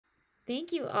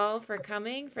thank you all for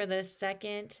coming for the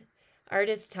second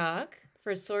artist talk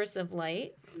for Source of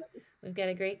Light. We've got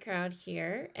a great crowd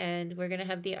here, and we're going to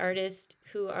have the artists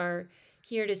who are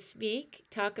here to speak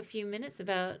talk a few minutes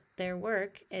about their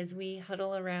work as we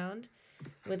huddle around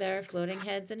with our floating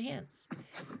heads and hands.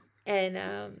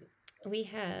 And we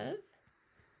have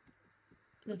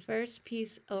the first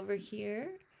piece over here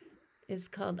is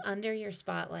called Under Your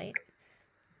Spotlight.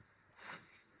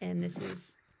 And this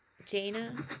is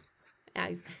Jaina.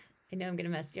 I know I'm going to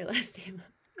mess your last name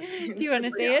up. Do you want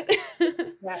to say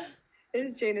it? Yeah, it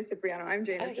is Jaina Cipriano. I'm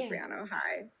Jaina Cipriano.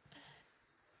 Hi.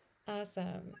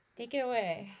 Awesome. Take it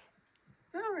away.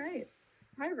 All right.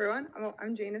 Hi, everyone.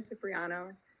 I'm Jaina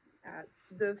Cipriano.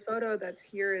 The photo that's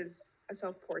here is a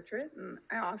self-portrait, and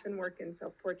I often work in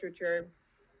self-portraiture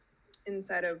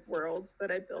inside of worlds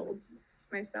that I build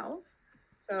myself.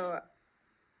 So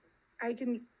I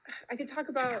could talk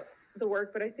about the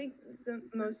work, but I think the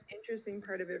most interesting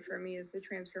part of it for me is the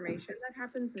transformation that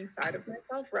happens inside of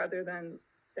myself rather than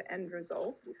the end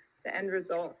result. The end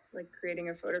result, like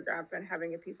creating a photograph and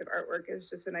having a piece of artwork, is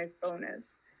just a nice bonus.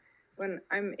 When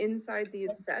I'm inside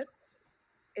these sets,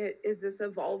 it is this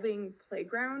evolving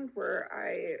playground where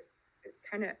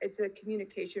it's a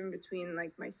communication between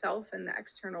like myself and the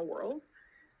external world.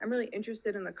 I'm really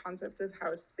interested in the concept of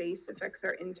how space affects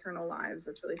our internal lives.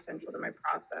 That's really central to my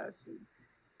process.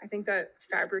 I think that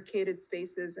fabricated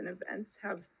spaces and events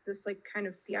have this like kind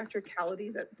of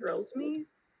theatricality that thrills me.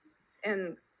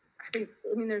 And I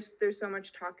mean, there's so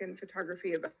much talk in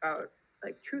photography about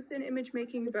like truth in image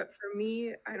making, but for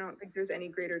me, I don't think there's any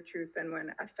greater truth than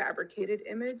when a fabricated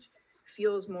image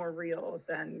feels more real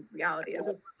than reality, as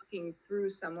if we're looking through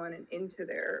someone and into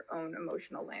their own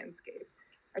emotional landscape.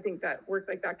 I think that work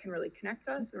like that can really connect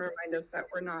us and remind us that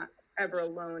we're not ever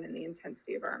alone in the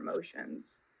intensity of our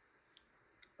emotions.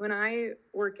 When I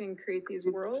work and create these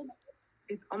worlds,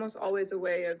 it's almost always a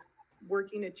way of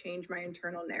working to change my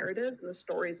internal narrative and the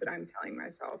stories that I'm telling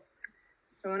myself.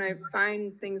 So when I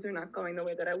find things are not going the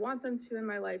way that I want them to in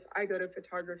my life, I go to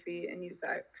photography and use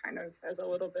that kind of as a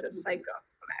little bit of psycho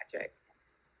magic.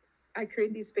 I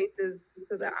create these spaces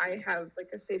so that I have like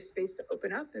a safe space to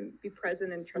open up and be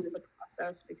present and trust the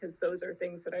process, because those are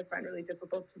things that I find really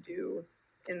difficult to do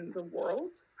in the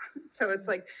world. So it's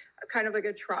like kind of like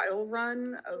a trial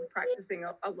run of practicing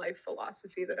a life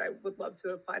philosophy that I would love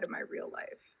to apply to my real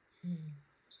life.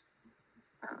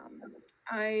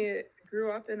 I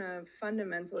grew up in a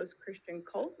fundamentalist Christian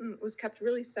cult and was kept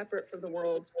really separate from the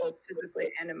world, both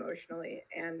physically and emotionally.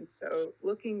 And so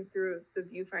looking through the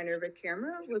viewfinder of a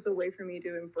camera was a way for me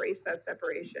to embrace that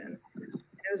separation. And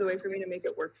it was a way for me to make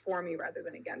it work for me rather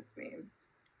than against me.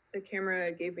 The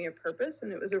camera gave me a purpose,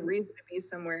 and it was a reason to be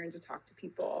somewhere and to talk to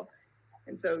people.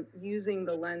 And so using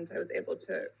the lens, I was able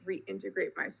to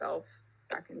reintegrate myself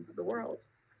back into the world.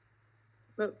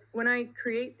 But when I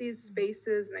create these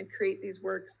spaces and I create these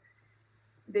works,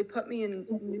 they put me in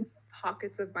new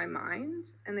pockets of my mind,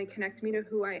 and they connect me to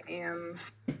who I am,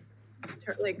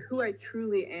 like who I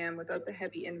truly am without the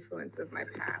heavy influence of my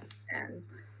past. And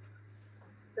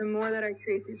the more that I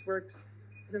create these works,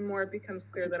 the more it becomes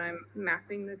clear that I'm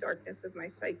mapping the darkness of my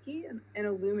psyche and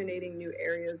illuminating new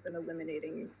areas and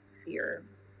eliminating fear.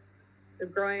 So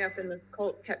growing up in this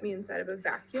cult kept me inside of a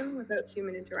vacuum without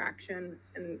human interaction,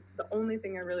 and the only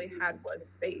thing I really had was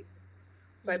space.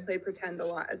 So I played pretend a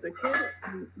lot as a kid,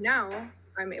 and now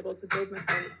I'm able to build my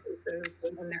own spaces,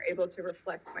 and they're able to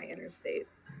reflect my inner state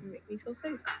and make me feel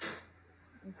safe.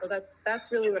 And so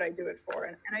that's really what I do it for.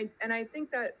 And I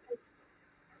think that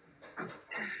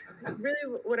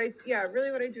really what I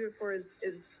do it for is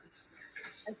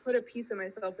I put a piece of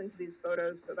myself into these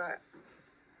photos so that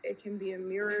it can be a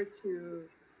mirror to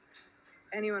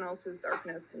anyone else's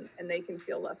darkness, and they can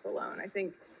feel less alone. I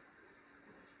think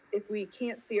if we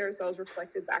can't see ourselves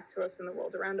reflected back to us in the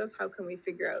world around us, how can we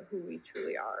figure out who we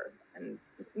truly are? And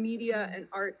media and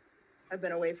art have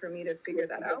been a way for me to figure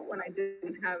that out when I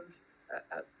didn't have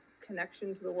a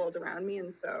connection to the world around me.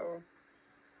 And so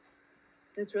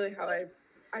it's really how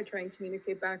I try and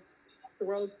communicate back to the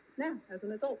world now as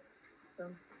an adult.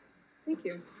 So thank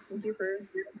you. Thank you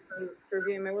for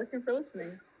viewing my work and for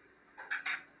listening.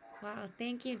 Wow,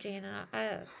 thank you, Jaina.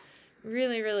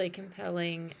 Really, really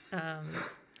compelling.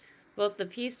 Both the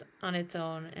piece on its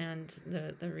own and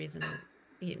the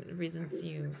reasons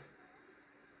you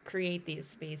create these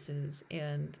spaces.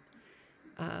 And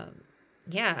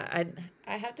yeah,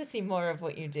 I have to see more of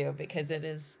what you do, because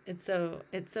it's so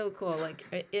cool. Like,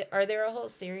 are there a whole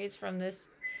series from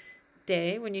this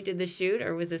day when you did the shoot,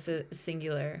 or was this a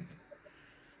singular?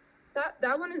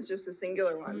 That one is just a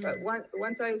singular one. But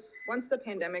once the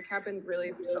pandemic happened,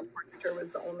 really self-portraiture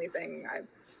was the only thing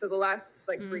So the last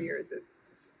like 3 years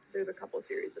there's a couple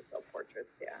series of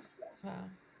self-portraits. Yeah.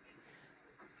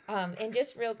 Wow. And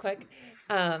just real quick,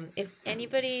 if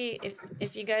anybody,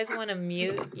 if you guys want to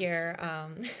mute your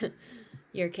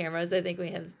your cameras, I think we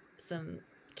have some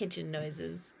kitchen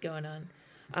noises going on.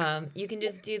 You can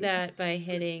just do that by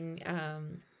hitting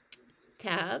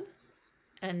tab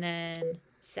and then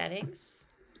settings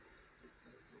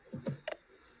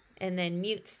and then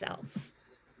mute self.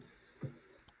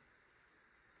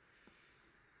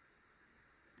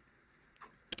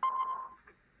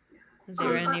 Is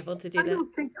everyone able to do that?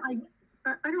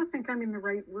 I don't think I'm in the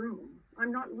right room.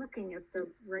 I'm not looking at the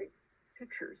right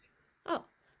pictures. Oh,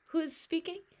 who's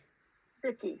speaking?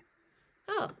 Vicky.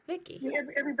 Oh, Vicky. Yeah,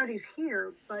 everybody's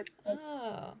here, but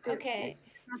oh, okay.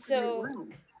 So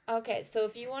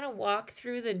if you want to walk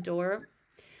through the door,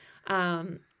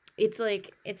 it's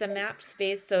a map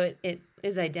space, so it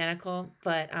is identical.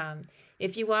 But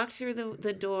if you walk through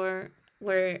the door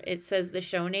where it says the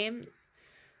show name,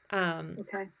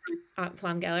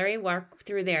 Aplomb Gallery, walk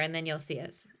through there, and then you'll see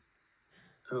us.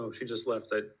 Oh, she just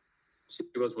left. She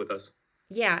was with us.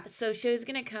 Yeah, so she's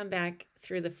gonna come back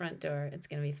through the front door. It's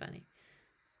gonna be funny,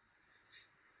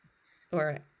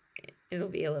 or it'll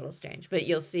be a little strange, but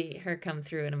you'll see her come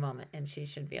through in a moment, and she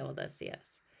should be able to see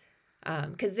us.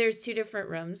 Because there's 2 different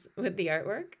rooms with the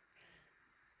artwork.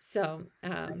 So,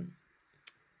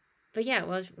 but yeah,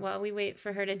 while we wait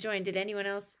for her to join, did anyone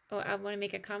else want to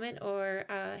make a comment or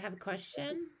have a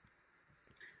question?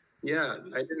 Yeah,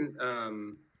 I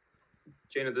didn't.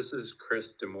 Jaina, this is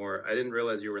Chris Demore. I didn't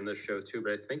realize you were in this show too,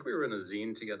 but I think we were in a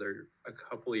zine together a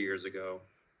couple of years ago,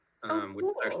 which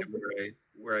is actually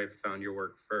where I found your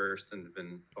work first and have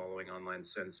been following online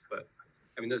since. But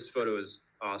I mean, this photo is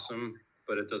awesome,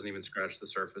 but it doesn't even scratch the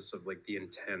surface of like the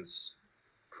intense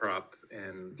prop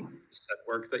and set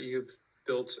work that you've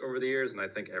built over the years, and I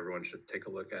think everyone should take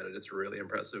a look at it. It's really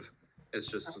impressive.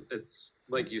 It's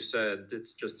like you said,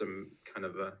 it's just a kind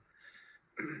of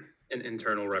an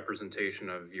internal representation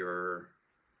of your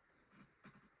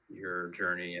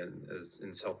journey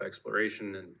in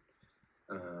self-exploration, and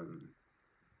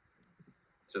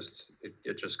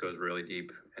it just goes really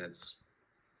deep, and it's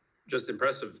just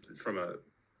impressive from a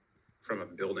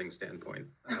building standpoint.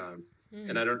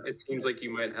 And it seems like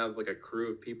you might have like a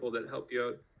crew of people that help you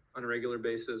out on a regular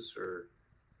basis, or?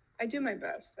 I do my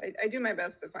best. I do my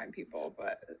best to find people,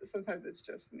 but sometimes it's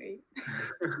just me.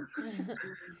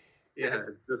 Yeah,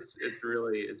 it's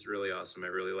really awesome. I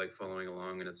really like following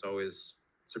along, and it's always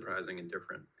surprising and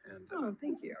different. And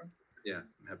thank you. Yeah,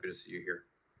 I'm happy to see you here.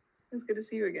 It's good to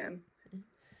see you again.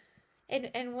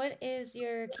 And what is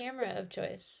your camera of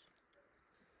choice?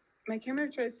 My camera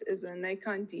of choice is a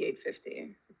Nikon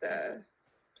D850, the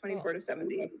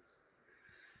 24-70.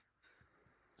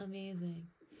 Amazing.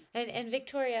 And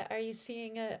Victoria, are you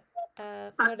seeing a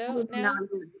photo now?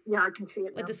 Yeah, I can see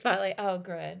it with now. The spotlight. Oh,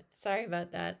 good. Sorry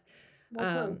about that.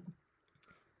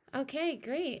 Okay,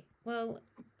 great. Well,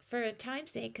 for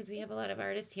time's sake, because we have a lot of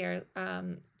artists here,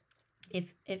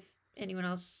 if anyone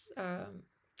else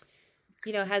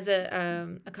has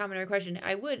a comment or a question,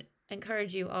 I would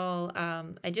encourage you all.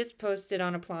 I just posted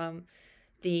on Aplomb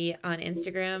on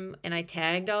Instagram, and I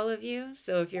tagged all of you.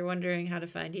 So if you're wondering how to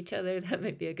find each other, that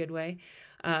might be a good way.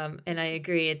 And I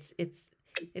agree,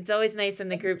 it's always nice in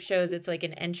the group shows. It's like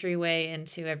an entryway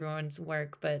into everyone's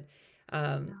work, but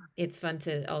it's fun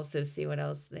to also see what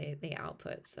else they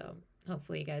output. So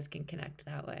hopefully you guys can connect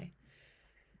that way.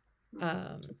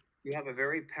 You have a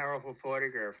very powerful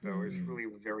photograph, though. It's really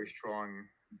very strong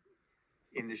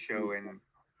in the show and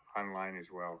online as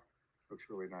well. Looks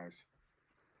really nice.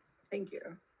 Thank you.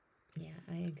 Yeah,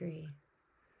 I agree.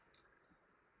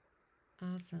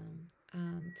 Awesome.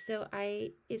 So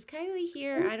is Kiley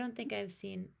here? I don't think I've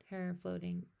seen her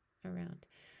floating around.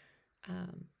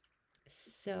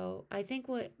 So I think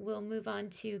we'll move on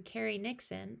to Carrie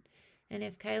Nixon, and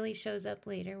if Kiley shows up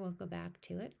later, we'll go back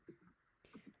to it.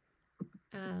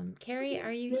 Carrie,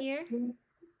 are you here?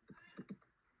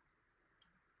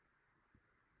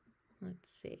 Let's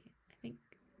see. I think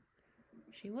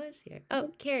she was here. Oh,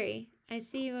 Carrie, I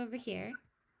see you over here.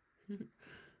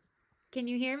 Can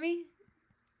you hear me?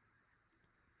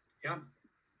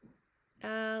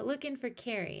 Yeah. Looking for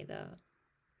Carrie, though.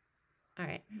 All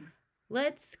right.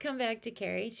 Let's come back to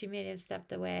Carrie. She may have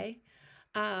stepped away.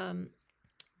 Well,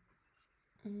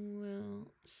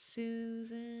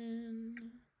 Susan.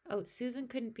 Oh, Susan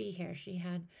couldn't be here. She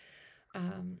had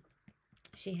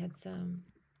something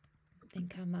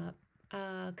come up.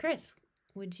 Chris,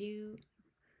 would you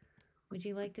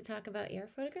like to talk about your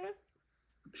photograph?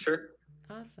 Sure.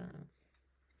 Awesome.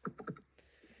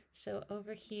 So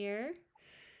over here,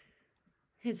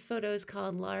 His photo is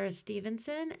called Laura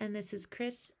Stevenson, and this is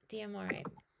Chris D'Amore.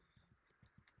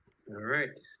 All right.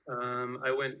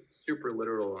 I went super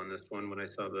literal on this one when I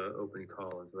saw the open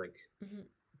call. I was like, okay,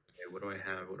 what do I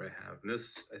have? What do I have? And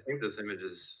this, I think this image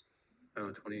is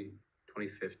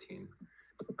 2015.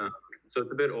 So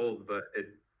it's a bit old, but it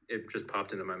just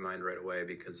popped into my mind right away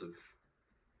because of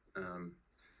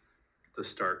the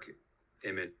stark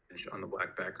image on the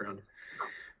black background.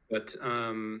 But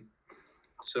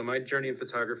so my journey in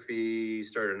photography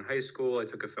started in high school. I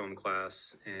took a film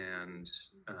class and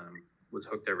was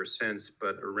hooked ever since.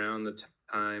 But around the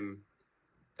time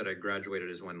that I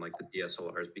graduated is when like the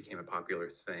DSLRs became a popular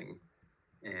thing.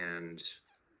 And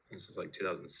this was like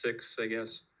 2006, I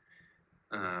guess.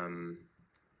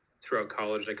 Throughout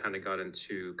college, I kind of got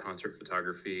into concert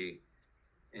photography,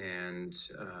 and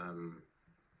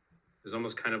it was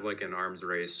almost kind of like an arms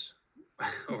race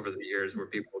over the years where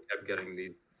people kept getting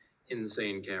these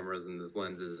insane cameras and these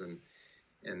lenses,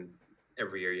 and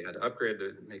every year you had to upgrade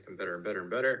to make them better and better and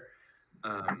better.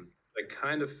 I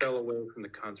kind of fell away from the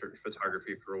concert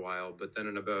photography for a while, but then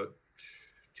in about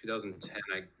 2010,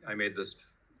 I made this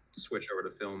switch over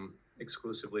to film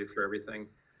exclusively for everything.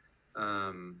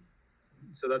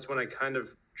 So that's when I kind of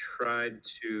tried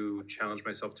to challenge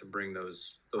myself to bring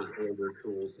those older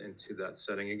tools into that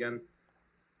setting again,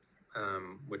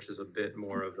 which is a bit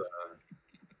more of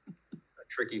a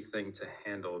tricky thing to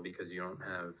handle because you don't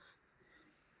have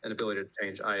an ability to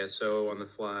change ISO on the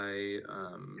fly.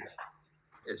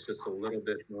 It's just a little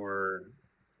bit more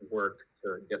work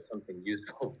to get something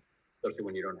useful, especially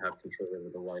when you don't have control over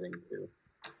the lighting too.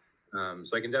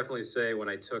 So I can definitely say when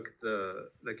I took the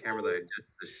camera that I did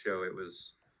for this show, it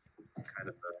was kind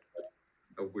of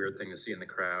a weird thing to see in the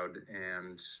crowd,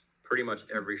 and pretty much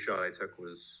every shot I took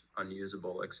was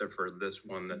unusable except for this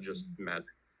one that just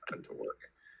happened to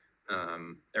work.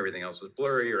 Everything else was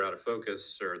blurry or out of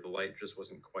focus, or the light just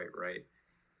wasn't quite right.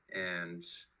 And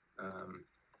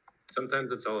sometimes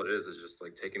that's all it is just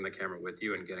like taking the camera with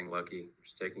you and getting lucky,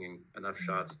 just taking enough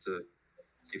shots to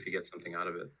see if you get something out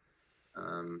of it.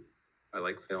 I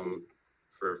like film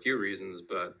for a few reasons,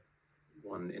 but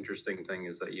one interesting thing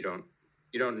is that you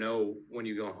don't know when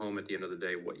you go home at the end of the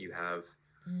day what you have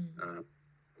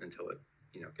until it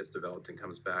gets developed and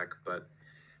comes back. But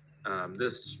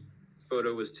this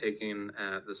photo was taken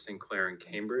at the Sinclair in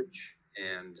Cambridge,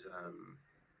 and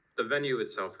the venue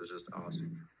itself is just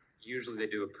awesome. Usually they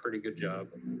do a pretty good job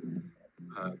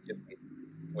getting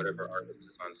whatever artist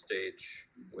is on stage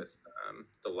with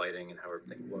the lighting and how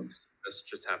everything looks. This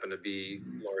just happened to be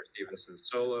Laura Stevenson's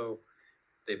solo.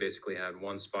 They basically had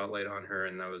one spotlight on her,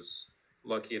 and I was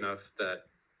lucky enough that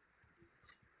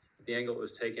the angle it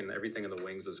was taken, everything in the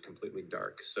wings was completely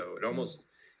dark. So it almost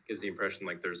gives the impression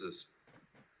like there's this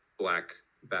black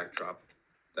backdrop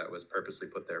that was purposely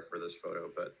put there for this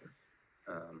photo. But,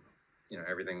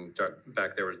 everything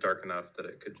back there was dark enough that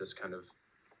it could just kind of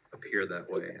appear that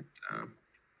way.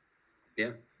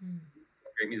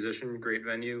 Great musician, great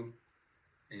venue,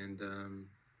 and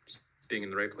just being in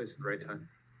the right place at the right time.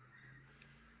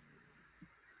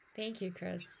 Thank you,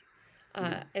 Chris.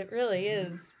 It really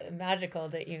is magical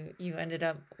that you ended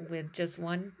up with just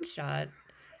one shot,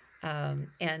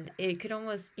 and you can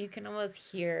almost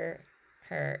hear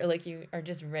her, like you are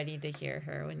just ready to hear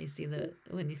her when you see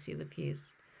the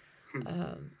piece.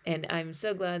 And I'm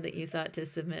so glad that you thought to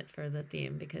submit for the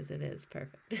theme because it is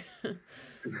perfect.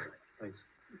 Thanks.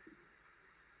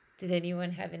 Did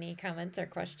anyone have any comments or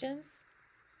questions?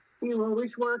 Do you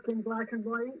always work in black and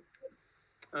white?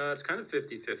 It's kind of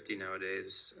 50-50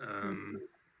 nowadays.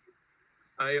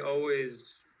 I always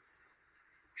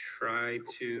try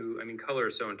to, color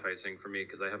is so enticing for me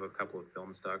because I have a couple of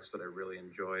film stocks that I really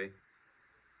enjoy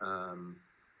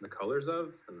the colors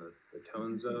of and the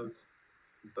tones of,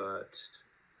 but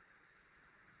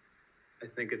I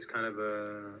think it's kind of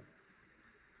a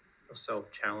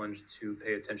self-challenge to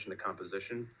pay attention to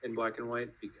composition in black and white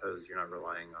because you're not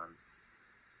relying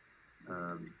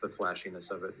on the flashiness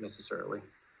of it necessarily.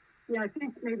 Yeah, I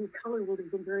think maybe color would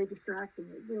have been very distracting.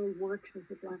 It really works as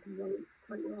a black and white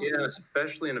quite well. Yeah,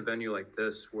 especially in a venue like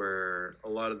this where a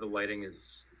lot of the lighting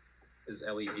is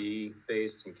LED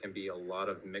based and can be a lot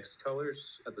of mixed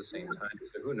colors at the same time.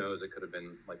 So who knows, it could have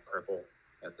been like purple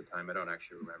at the time. I don't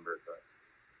actually remember, but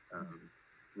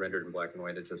rendered in black and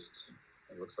white, it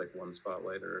looks like one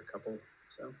spotlight or a couple.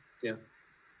 So yeah.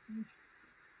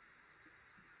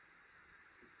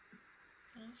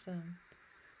 Awesome.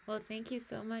 Well, thank you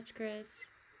so much, Chris.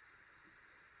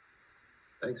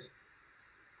 Thanks.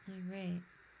 All right.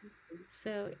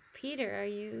 So, Peter, are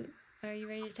you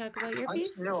ready to talk about your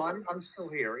piece? No, I'm still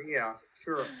here. Yeah,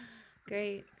 sure.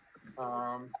 Great.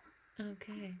 Um,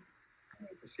 Okay.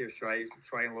 Let's see, should I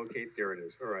try and locate? There it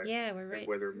is. All right. Yeah, we're right.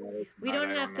 Whether it matters or We not,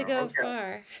 don't I have don't to know. go Okay.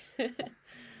 far.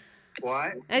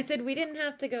 What? I said we didn't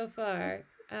have to go far.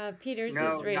 Peter's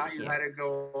No, is right not you had here. to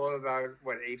go all about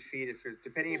what 8 feet. If it's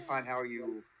depending upon how you,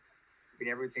 I mean,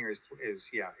 everything is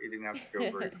yeah. You didn't have to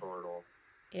go very far at all.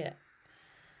 Yeah.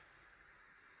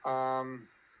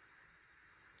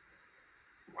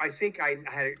 I think I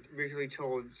had originally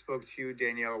spoke to you,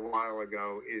 Danielle, a while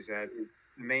ago, is that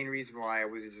the main reason why I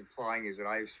was implying is that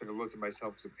I sort of looked at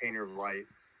myself as a painter of light,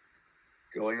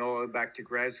 going all the way back to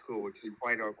grad school, which is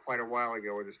quite a while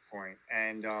ago at this point.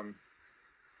 And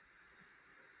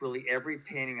really, every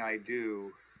painting I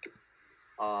do,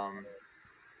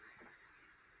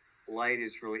 light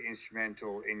is really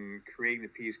instrumental in creating the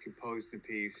piece, composing the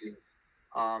piece.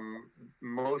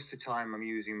 Most of the time, I'm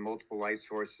using multiple light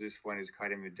sources. This one is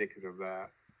kind of indicative of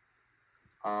that.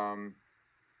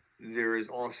 There is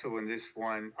also in this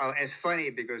one, it's funny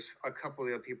because a couple of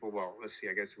the other people, well, let's see,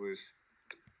 I guess it was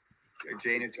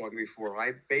Jaina talking before.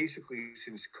 I basically,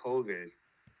 since COVID,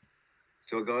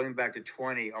 so going back to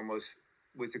 20, almost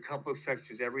with a couple of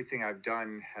sections, everything I've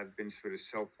done have been sort of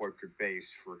self-portrait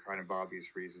based for kind of obvious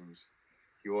reasons.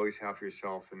 You always have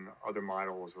yourself, and other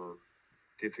models are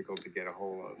difficult to get a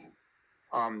hold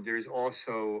of. There's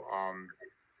also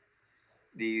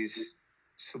these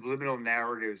subliminal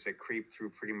narratives that creep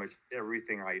through pretty much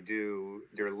everything I do.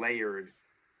 They're layered.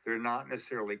 They're not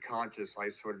necessarily conscious. I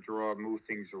sort of move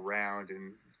things around,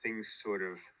 and things sort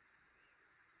of,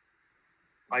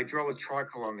 I draw with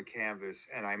charcoal on the canvas,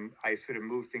 and I sort of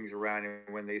move things around,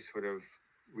 and when they sort of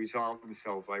resolve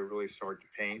themselves, I really start to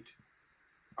paint.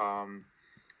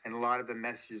 And a lot of the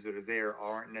messages that are there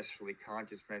aren't necessarily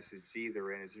conscious messages either,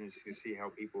 and it's interesting to see how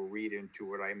people read into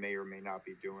what I may or may not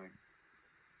be doing.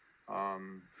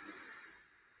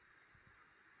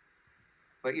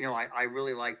 But you know, I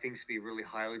really like things to be really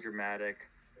highly dramatic.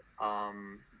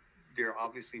 They're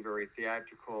obviously very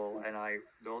theatrical, and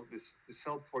the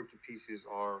self-portrait pieces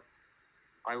are,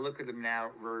 I look at them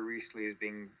now very recently as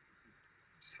being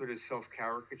sort of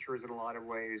self-caricatures in a lot of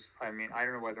ways. I mean, I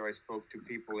don't know whether I spoke to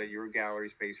people at your gallery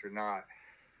space or not,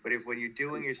 but when you're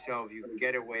doing yourself, you can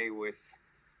get away with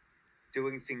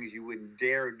doing things you wouldn't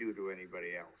dare do to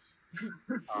anybody else.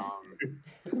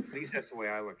 At least that's the way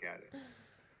I look at it.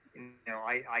 You know,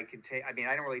 I can take, I mean,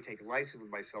 I don't really take a license with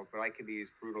myself, but I can be as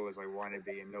brutal as I want to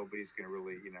be, and nobody's going to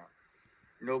really, you know,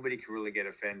 nobody can really get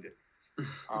offended.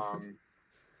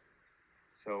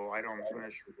 So I'm not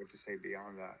sure what to say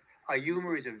beyond that.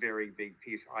 Humor is a very big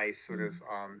piece. I sort of,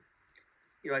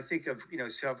 you know, I think of, you know,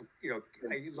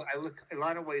 I look, a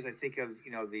lot of ways I think of,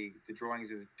 you know, the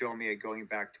drawings of Domia going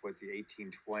back to what, the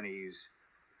 1820s.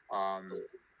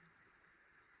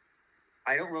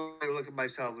 I don't really look at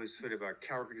myself as sort of a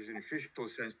caricature in a traditional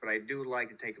sense, but I do like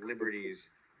to take liberties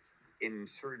in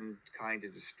certain kind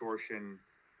of distortion.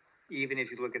 Even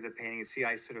if you look at the painting and see,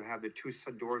 I sort of have the two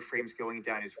door frames going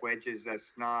down as wedges.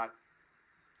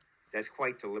 That's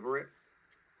quite deliberate.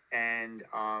 And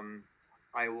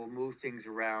I will move things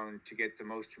around to get the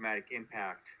most dramatic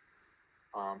impact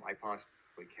I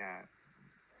possibly can.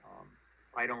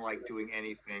 I don't like doing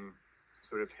anything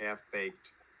sort of half-baked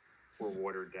or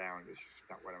watered down. It's just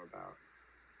not what I'm about.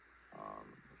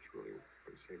 That's really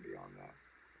what to say beyond that.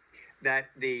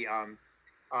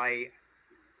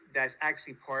 That's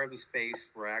actually part of the space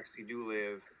where I actually do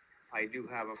live. I do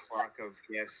have a flock of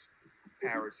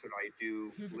parrots that I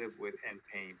do live with and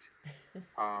paint.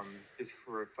 Just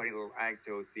for a funny little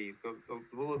anecdote, the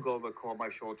little goba called my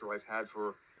shelter I've had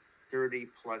for 30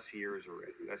 plus years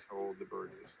already. That's how old the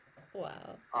bird is.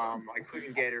 Wow. I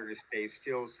couldn't get her to stay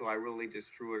still, so I really just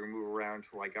threw her to move around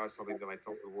till I got something that I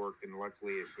thought would work, and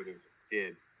luckily it sort of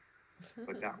did.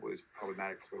 But that was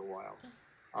problematic for a while.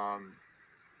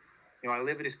 You know, I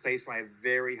live in a space where I have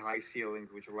very high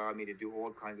ceilings, which allow me to do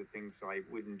all kinds of things I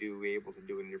wouldn't be able to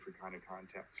do in a different kind of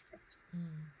context.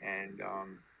 And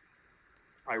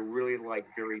I really like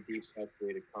very deep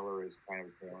saturated color as kind of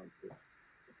a talent.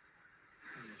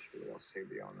 I'm not sure what else to say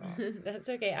beyond that. That's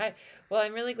okay.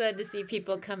 I'm really glad to see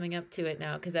people coming up to it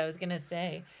now, because I was gonna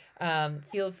say,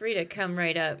 feel free to come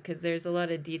right up, because there's a lot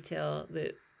of detail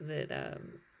that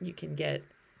you can get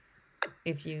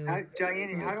if you.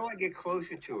 Diana, how do I get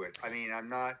closer to it? I mean, I'm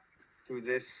not through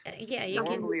this. Yeah, you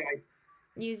Normally can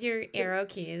use your arrow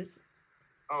keys.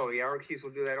 Oh, the arrow keys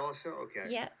will do that also? Okay.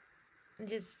 Yeah.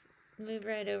 Just move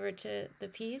right over to the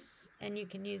piece, and you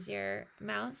can use your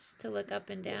mouse to look up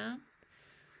and down.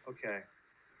 Okay.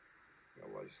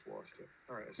 Oh, I just lost it.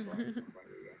 All right, that's fine. I'll find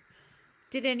it again.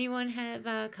 Did anyone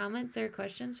have comments or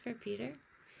questions for Peter?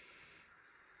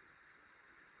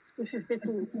 This is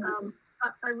Vicky.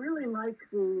 I really like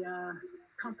the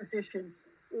composition.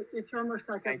 It's almost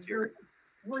like Thank a you.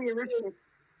 voyeuristic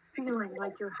feeling,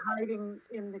 like you're hiding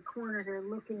in the corner here,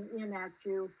 looking in at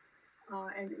you,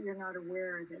 and you're not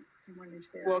aware that someone is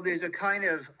there. Well, there's a kind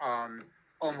of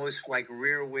almost like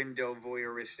rear window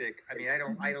voyeuristic. I mean, I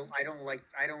don't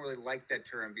really like that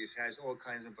term because it has all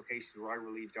kinds of implications where I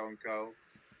really don't go.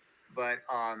 But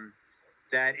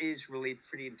that is really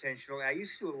pretty intentional. I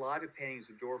used to do a lot of paintings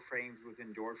of door frames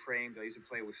within door frames. I used to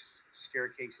play with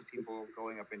staircases, people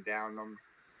going up and down them.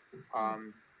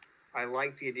 I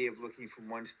like the idea of looking from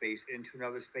one space into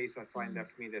another space. I find that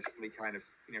for me, that's really kind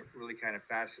of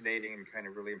fascinating and kind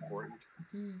of really important.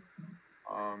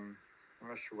 I'm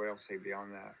not sure what else to say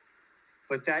beyond that,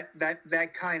 but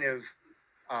that kind of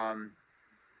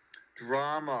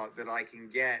drama that I can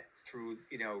get through,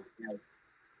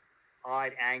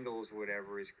 odd angles or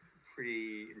whatever is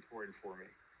pretty important for me.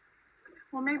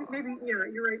 Well, maybe you're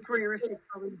right. Voyeuristic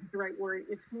probably is the right word.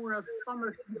 It's more of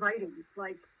almost inviting,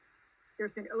 like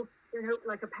there's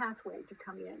like a pathway to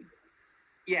come in.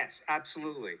 Yes,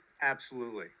 absolutely. And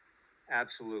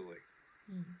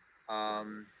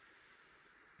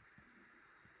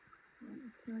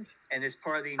as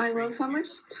part of the I love how much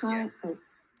time. Yeah. Oh.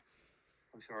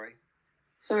 I'm sorry.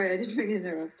 Sorry, I didn't mean to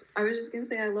interrupt. I was just gonna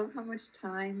say I love how much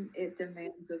time it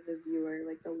demands of the viewer.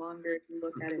 Like the longer you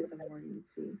look at it, the more you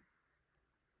see.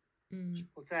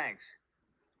 Well, thanks.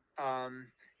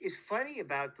 It's funny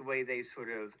about the way they sort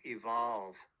of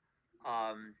evolve.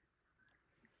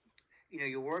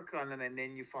 You work on them and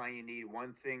then you find you need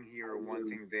one thing here or one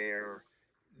thing there.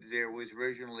 There was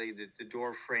originally the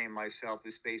door frame myself,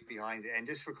 the space behind it. And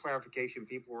just for clarification,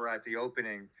 people were at the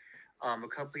opening. A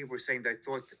couple people were saying they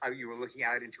thought you were looking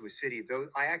out into a city. Though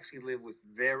I actually live with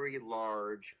very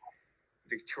large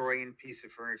Victorian piece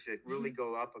of furniture that really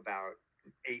go up about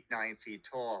 8-9 feet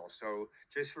tall. So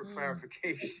just for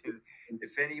clarification,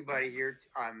 if anybody here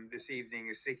this evening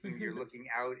is thinking you're looking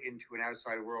out into an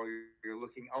outside world, you're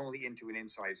looking only into an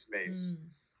inside space.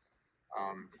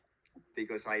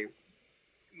 Because I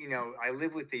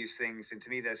live with these things, and to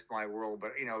me that's my world.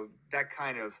 But that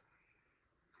kind of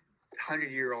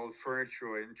 100-year-old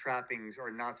furniture and trappings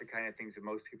are not the kind of things that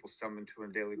most people stumble into on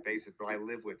a daily basis, but I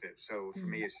live with it. So for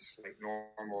me, it's just like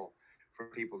normal for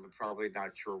people that probably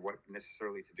not sure what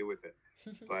necessarily to do with it.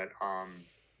 But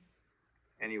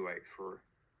anyway, for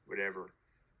whatever.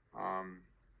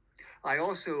 I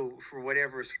also, for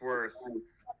whatever it's worth,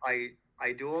 I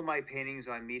do all my paintings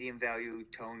on medium value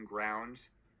tone grounds.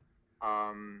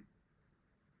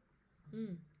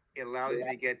 It allows me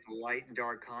to get the light and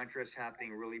dark contrast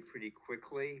happening really pretty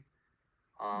quickly.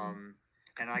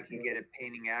 And I can get a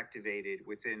painting activated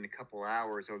within a couple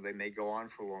hours, or they may go on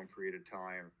for a long period of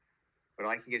time. But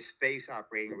I can get space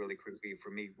operating really quickly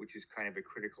for me, which is kind of a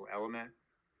critical element.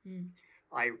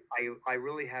 I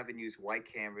really haven't used white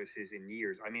canvases in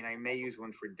years. I mean, I may use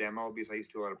one for demo because I used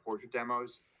to do a lot of portrait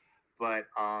demos. But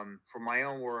for my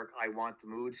own work, I want the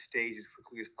mood staged as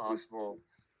quickly as possible.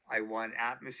 I want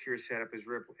atmosphere set up as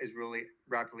really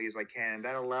rapidly as I can, and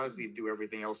that allows me to do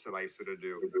everything else that I sort of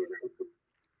do.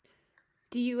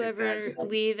 Do you ever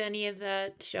leave any of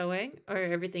that showing, or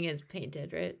everything is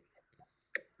painted, right?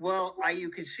 Well, you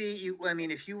can see, I mean,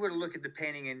 if you were to look at the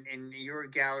painting in your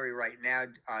gallery right now,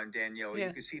 Danielle,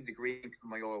 you can see the green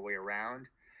coming all the way around.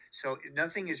 So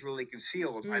nothing is really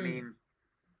concealed. I mean,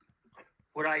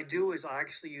 what I do is I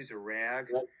actually use a rag.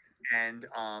 And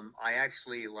I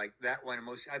actually like that one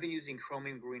most. I've been using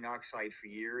chromium green oxide for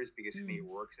years because to me it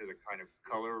works as a kind of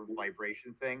color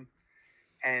vibration thing.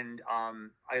 And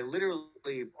I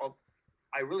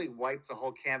really wipe the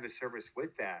whole canvas surface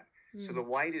with that. So the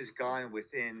white is gone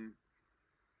within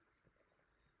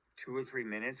 2 or 3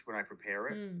 minutes when I prepare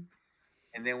it.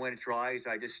 And then when it dries,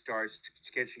 I just start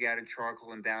sketching out in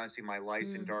charcoal and balancing my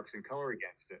lights and darks and color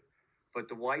against it. But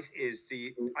the white is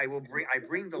I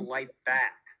bring the light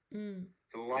back.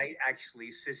 The light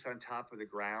actually sits on top of the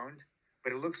ground,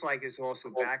 but it looks like it's also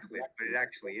backlit, but it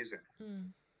actually isn't.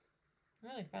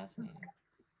 Really fascinating.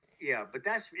 Yeah, but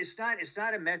it's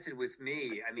not a method with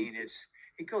me. I mean,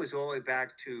 it goes all the way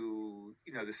back to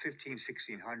the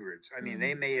 1600s. I mean,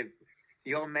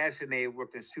 the old master may have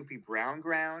worked on soupy brown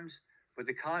grounds, but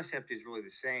the concept is really the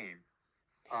same.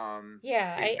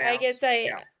 I guess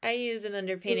I use an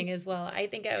underpainting as well. I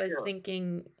think I was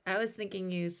thinking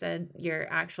you said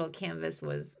your actual canvas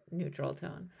was neutral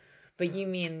tone, but you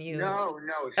mean you? No,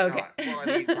 it's not. Well, I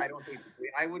mean,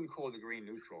 I wouldn't call the green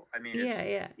neutral. I mean,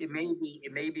 it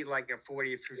may be like a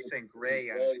 40% gray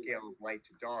on a scale of light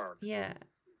to dark. Yeah,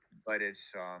 but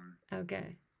it's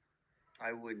okay.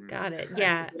 I wouldn't. Got it.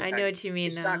 Yeah, I know what you mean.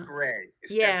 It's not gray.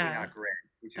 It's definitely not gray,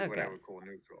 which is what I would call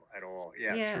neutral at all.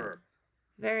 Yeah, sure.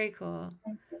 Very cool.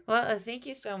 Well, thank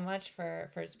you so much for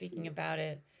speaking about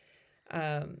it.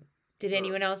 Did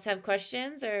anyone else have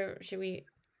questions, or should we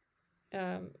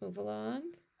move along?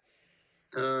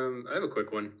 I have a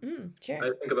quick one. Sure.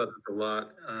 I think about this a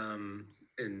lot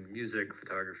in music,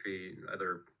 photography,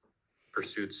 other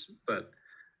pursuits, but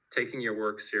taking your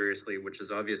work seriously, which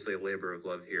is obviously a labor of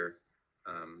love here,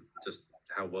 just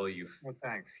how well you've. Well,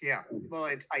 thanks. Yeah. Well,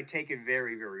 I take it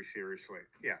very, very seriously.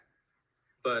 Yeah.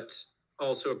 But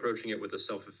also approaching it with a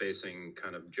self-effacing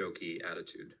kind of jokey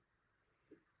attitude.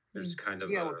 There's kind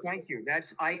of yeah. Well, thank you.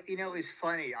 That's You know, it's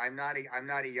funny. I'm not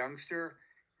a youngster,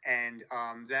 and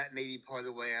that may be part of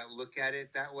the way I look at it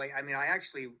that way. I mean, I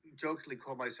actually jokingly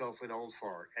call myself an old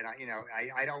fart, and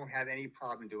I don't have any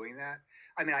problem doing that.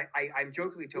 I mean, I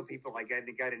jokingly tell people I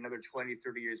got another 20,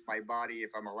 30 years my body if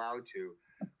I'm allowed to.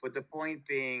 But the point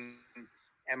being,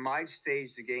 at my stage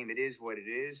of the game, it is what it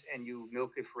is, and you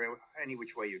milk it for any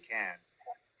which way you can.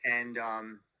 And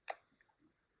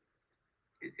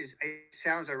it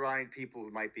sounds ironic, people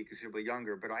who might be considerably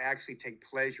younger, but I actually take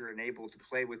pleasure in able to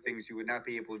play with things you would not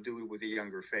be able to do with a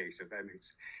younger face, if that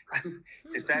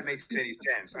makes any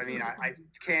sense. I mean, I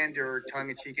candor,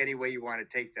 tongue in cheek, any way you want to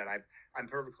take that, I'm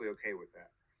perfectly okay with that.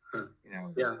 Huh. You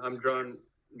know. Yeah, I'm drawn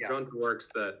to works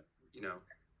that, you know,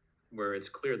 where it's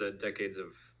clear that decades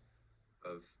of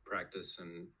practice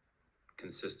and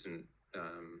consistent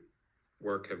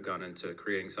work have gone into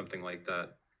creating something like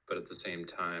that, but at the same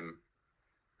time,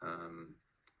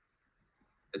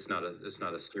 it's not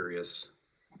a serious,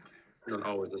 not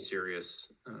always a serious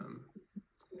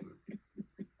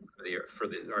for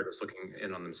the artist looking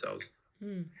in on themselves.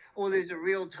 Well, there's a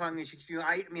real tongue in cheek.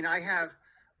 I mean, I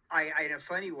in a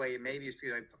funny way, maybe it's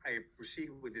because I proceed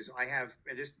with this. I have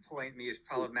at this point, me is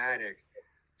problematic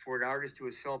for an artist to do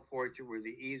a self-portrait where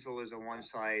the easel is on one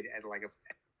side at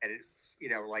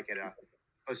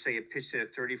let's say it pitched at a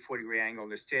 30-40 degree angle,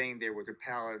 and they're standing there with their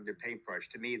palette and their paintbrush.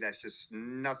 To me, that's just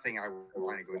nothing I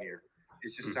want to go near.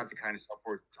 It's just not the kind of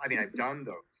self-portrait. I mean, I've done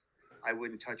those. I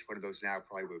wouldn't touch one of those now,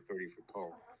 probably with a 30-foot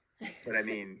pole. But I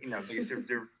mean, you know, because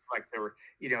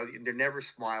they're never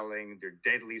smiling. They're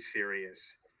deadly serious.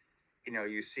 You know,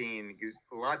 you've seen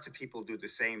lots of people do the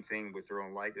same thing with their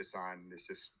own likeness on. It's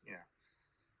just, you know,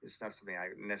 it's not something I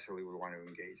necessarily would want to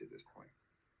engage at this point.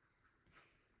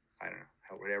 I don't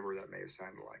know, whatever that may have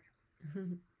sounded like.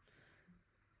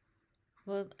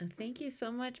 Well, thank you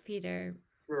so much, Peter.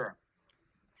 Sure.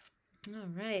 All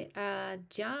right.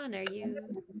 John, are you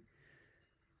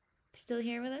still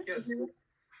here with us? Yes.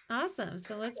 Awesome.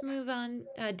 So let's move on.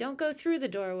 Don't go through the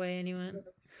doorway, anyone.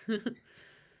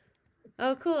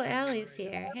 Oh, cool. Allie's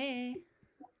here. Hey.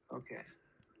 Okay.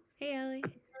 Hey, Allie.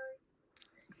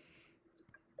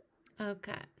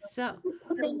 Okay, so.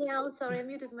 Danielle, sorry, I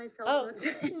muted myself. Oh,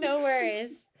 no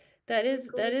worries. That is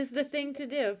the thing to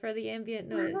do for the ambient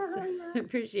noise.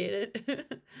 Appreciate it.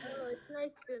 Oh, it's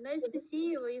nice to see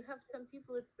you. You have some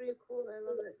people. It's pretty cool. I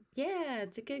love it. Yeah,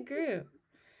 it's a good group.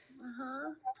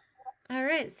 Uh-huh. All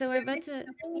right, so we're about to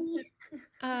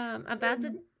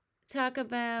talk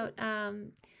about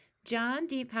John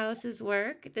Diephous's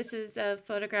work. This is a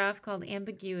photograph called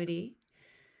Ambiguity,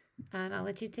 and I'll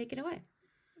let you take it away.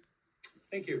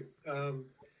 Thank you.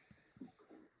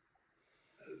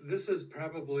 This is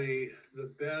probably the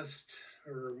best,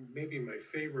 or maybe my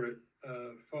favorite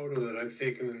photo that I've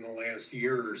taken in the last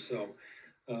year or so.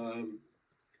 You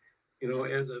know,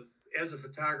 as a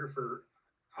photographer,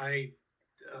 I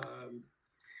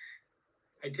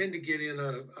tend to get in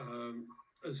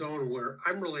a zone where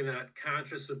I'm really not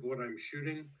conscious of what I'm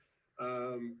shooting,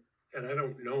 and I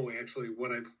don't know actually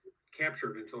what I've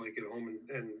captured until I get home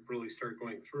and really start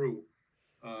going through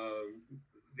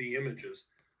the images.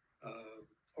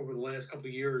 Over the last couple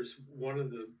of years, one of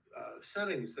the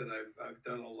settings that I've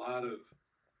done a lot of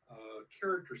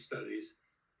character studies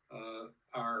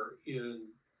are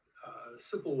in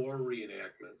Civil War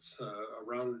reenactments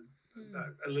around.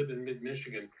 I live in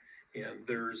mid-Michigan, and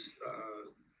there's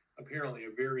apparently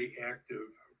a very active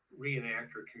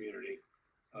reenactor community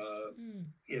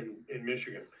in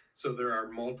Michigan. So there are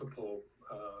multiple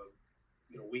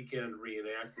weekend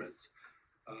reenactments,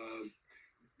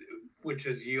 which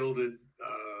has yielded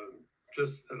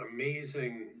just an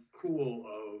amazing pool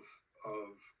of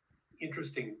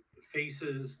interesting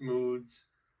faces, moods,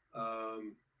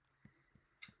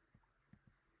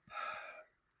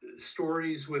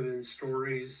 stories within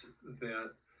stories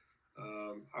that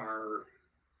are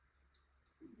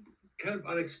kind of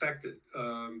unexpected.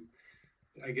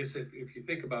 I guess if you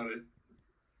think about it,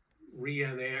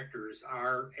 reenactors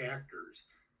are actors.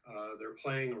 They're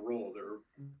playing a role.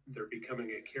 They're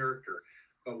becoming a character.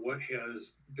 But what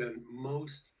has been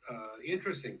most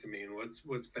interesting to me, and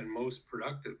what's been most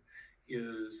productive,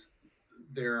 is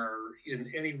there are,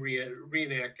 in any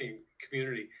reenacting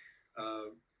community,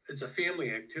 it's a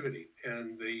family activity,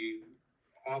 and they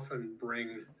often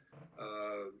bring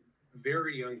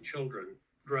very young children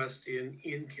dressed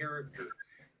in character,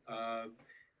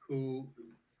 who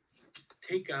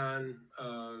take on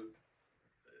a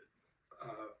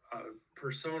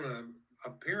persona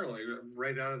apparently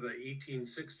right out of the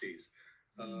 1860s,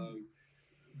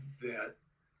 that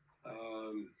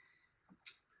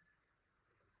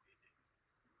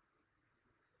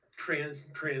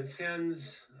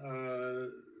transcends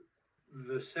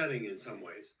the setting in some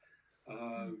ways.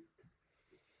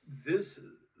 This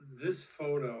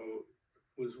photo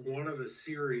was one of a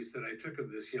series that I took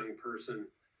of this young person,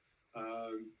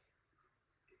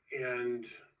 and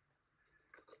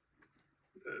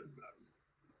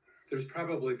there's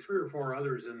probably 3 or 4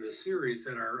 others in this series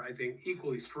that are, I think,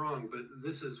 equally strong, but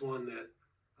this is one that,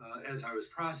 as I was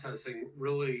processing,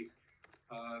 really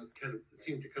kind of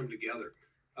seemed to come together.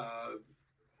 I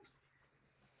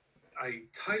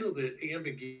titled it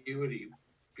Ambiguity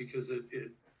because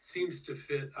it seems to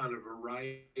fit on a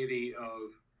variety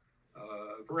of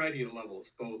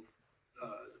levels, both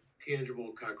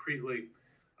tangible, concretely,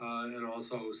 and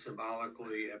also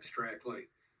symbolically, abstractly.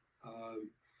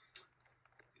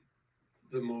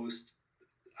 The most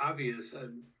obvious,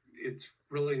 it's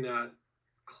really not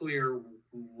clear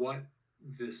what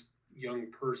this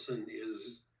young person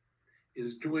is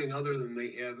doing other than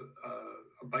they have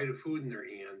a bite of food in their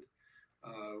hand.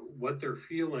 What they're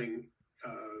feeling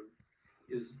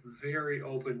is very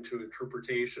open to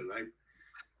interpretation.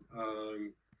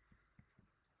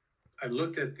 I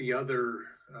looked at the other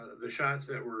the shots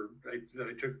that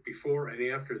I took before and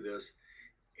after this,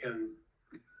 and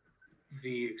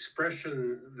the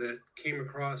expression that came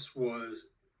across was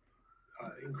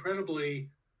incredibly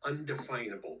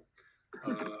undefinable.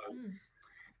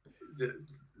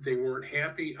 They weren't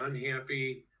happy,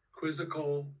 unhappy,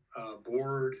 quizzical,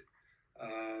 bored.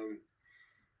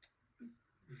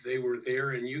 They were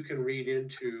there, and you can read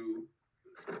into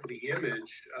the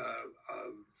image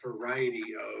a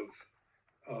variety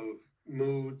of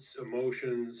moods,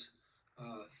 emotions,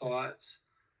 thoughts.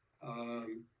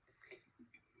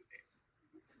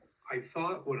 I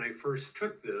thought when I first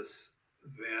took this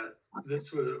that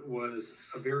this was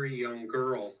a very young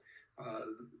girl,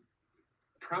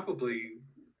 probably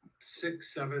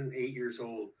 6, 7, 8 years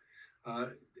old.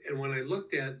 And when I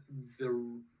looked at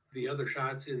the other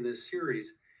shots in this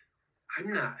series,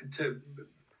 I'm not, to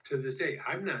this day,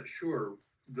 I'm not sure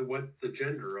what the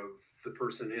gender of the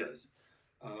person is,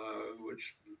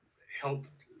 which helped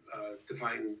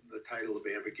define the title of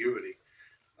Ambiguity.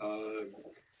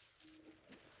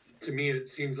 To me, it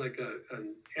seems like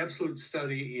an absolute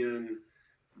study in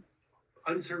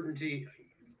uncertainty,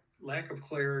 lack of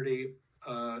clarity,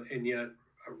 and yet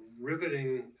a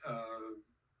riveting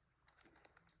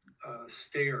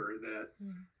stare that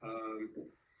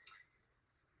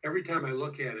every time I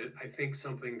look at it, I think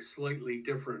something slightly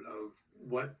different of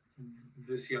what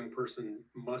this young person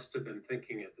must have been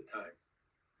thinking at the time.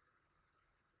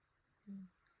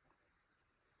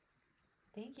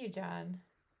 Thank you, John.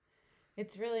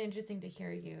 It's really interesting to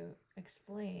hear you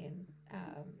explain.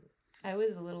 I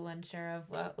was a little unsure of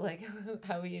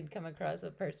how you'd come across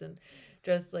a person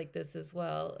dressed like this as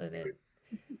well, and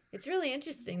it's really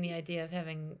interesting, the idea of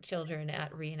having children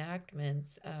at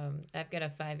reenactments. I've got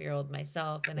a 5-year-old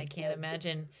myself, and I can't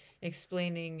imagine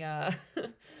explaining I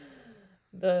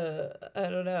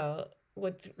don't know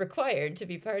what's required to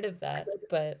be part of that,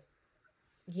 but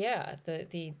yeah,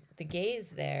 the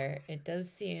gaze there,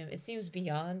 it seems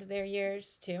beyond their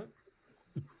years too.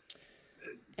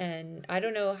 And I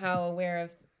don't know how aware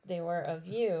they were of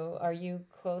you. Are you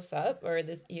close up, or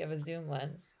you have a zoom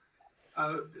lens?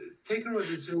 Taken with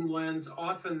a zoom lens,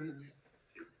 often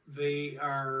they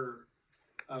are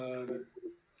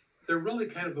they're really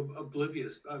kind of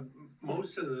oblivious.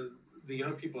 Most of the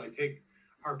young people I take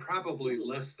are probably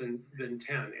less than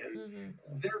 10, and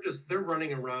they're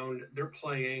running around, they're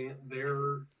playing,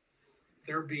 they're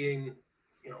being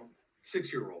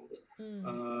 6-year-olds,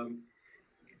 and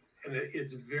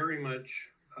it's very much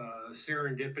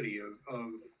serendipity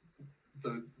of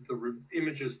the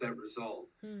images that result.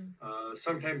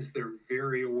 Sometimes they're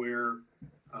very aware.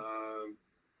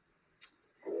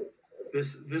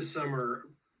 This summer,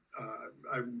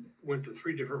 I went to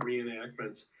 3 different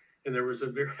reenactments, and there was a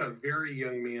very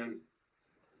young man,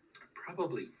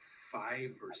 probably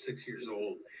 5 or 6 years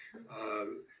old,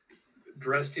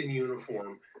 dressed in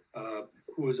uniform,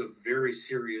 who was a very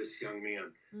serious young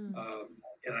man.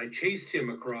 And I chased him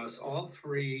across all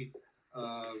 3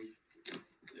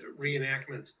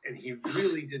 reenactments, and he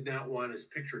really did not want his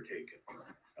picture taken.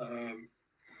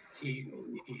 He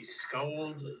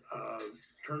scowled,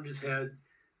 turned his head.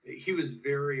 He was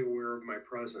very aware of my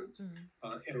presence, and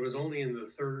it was only in the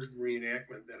third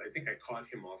reenactment that I think I caught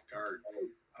him off guard.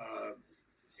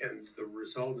 And the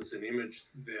result is an image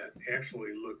that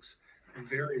actually looks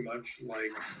very much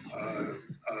like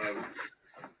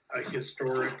a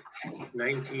historic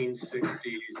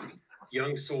 1960s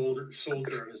young soldier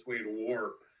on his way to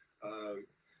war,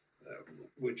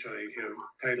 which I have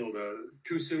titled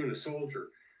 "Too Soon a Soldier."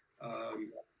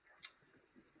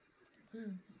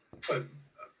 But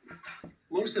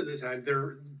most of the time,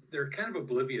 they're kind of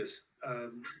oblivious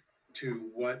to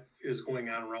what is going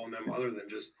on around them, other than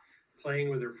just playing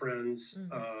with their friends,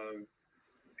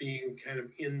 being kind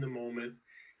of in the moment,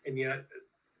 and yet,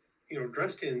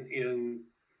 dressed in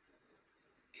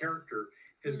character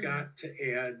has got to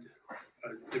add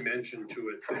a dimension to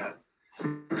it that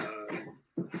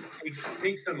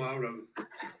takes them out of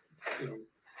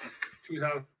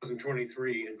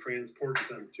 2023 and transports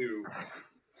them to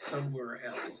somewhere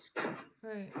else.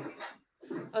 Right.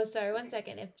 Oh, sorry, 1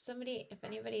 second. If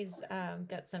anybody's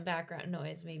got some background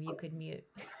noise, maybe you could mute.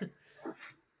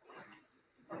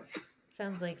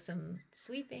 Sounds like some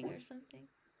sweeping or something.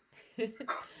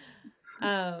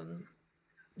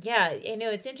 Yeah,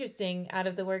 it's interesting, out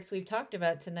of the works we've talked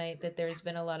about tonight, that there's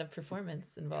been a lot of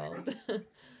performance involved.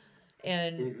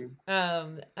 And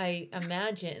I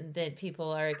imagine that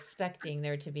people are expecting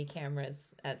there to be cameras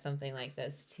at something like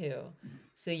this too.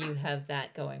 So you have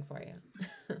that going for you.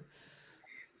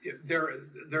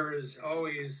 There is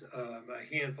always a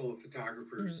handful of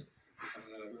photographers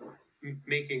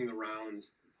making the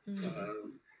rounds.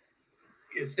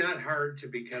 It's not hard to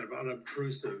be kind of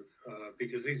unobtrusive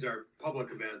because these are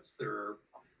public events. There are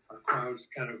crowds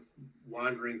kind of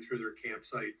wandering through their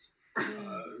campsites.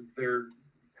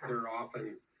 They're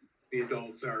often, the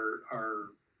adults are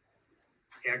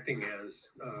acting as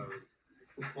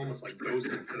almost like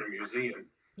docents in a museum.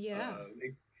 Yeah.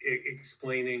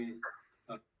 Explaining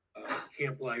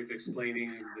camp life,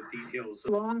 explaining the details.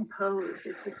 Long pose.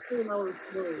 It's a 2-hour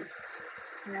pose.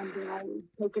 And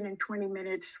taken in 20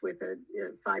 minutes with a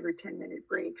 5 or 10 minute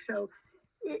break. So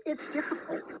it's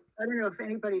difficult. I don't know if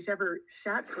anybody's ever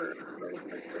sat for it.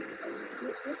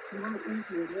 It's not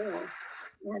easy at all.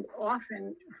 And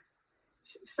often,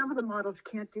 some of the models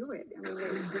can't do it. I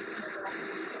mean,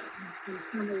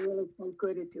 some are really quite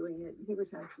good at doing it. He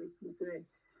was actually pretty good.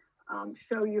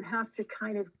 So you have to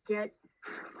kind of get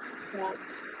that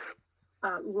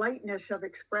lightness of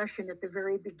expression at the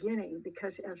very beginning,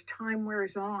 because as time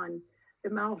wears on, the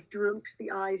mouth droops,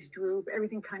 the eyes droop,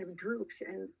 everything kind of droops,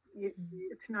 and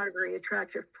it's not a very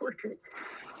attractive portrait.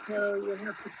 So you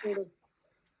have to sort of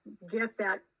get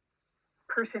that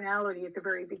personality at the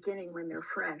very beginning when they're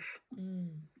fresh.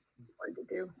 Hard to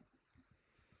do.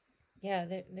 Yeah,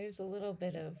 there's a little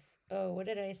bit of, oh, what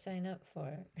did I sign up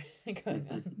for going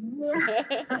on.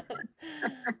 Yeah.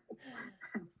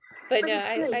 But no,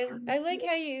 I like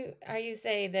how you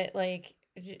say that, like,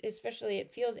 especially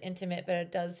it feels intimate, but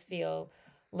it does feel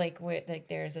like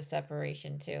there's a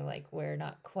separation too. Like we're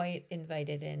not quite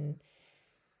invited in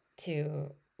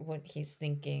to what he's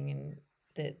thinking, and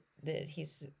that he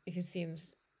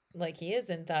seems like he is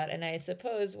in thought. And I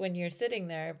suppose when you're sitting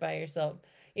there by yourself,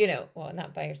 well,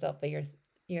 not by yourself, but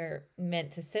you're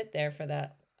meant to sit there for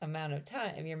that amount of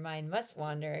time, your mind must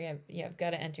wander. You've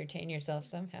got to entertain yourself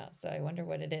somehow. So I wonder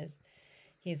what it is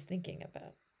he's thinking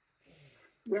about.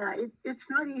 Yeah, it's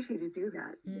not easy to do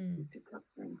that. It's a tough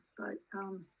thing. But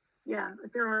yeah,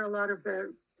 there are a lot of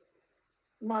the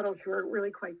models who are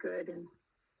really quite good and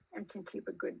can keep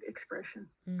a good expression.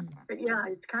 But yeah,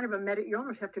 it's kind of you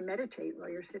almost have to meditate while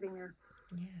you're sitting there.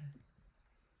 Yeah.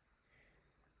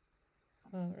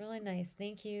 Well, really nice.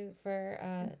 Thank you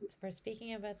for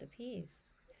speaking about the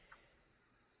piece.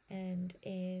 And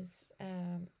is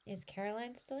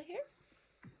Caroline still here?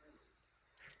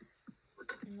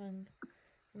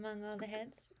 Among all the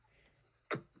heads?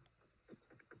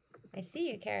 I see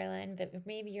you, Caroline, but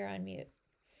maybe you're on mute.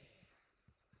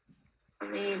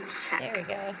 Let me check. There we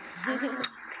go.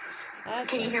 Awesome.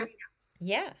 Can you hear me?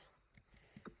 Yeah.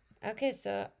 Okay,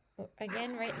 so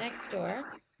again, right next door.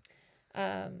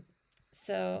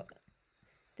 So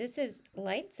this is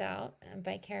Lights Out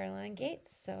by Caroline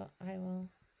Gates. So I will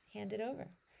hand it over.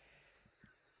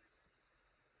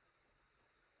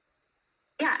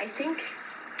 Yeah, I think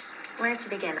where to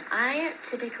begin. I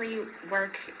typically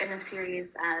work in a series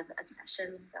of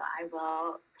obsessions, so I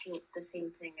will paint the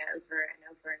same thing over and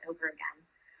over and over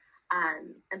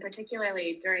again. And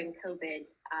particularly during COVID,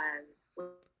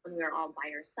 when we were all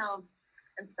by ourselves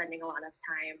and spending a lot of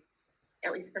time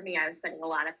at least for me, I was spending a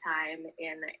lot of time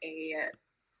in a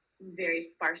very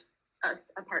sparse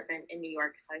apartment in New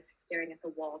York. So I was staring at the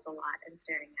walls a lot and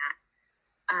staring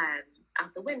out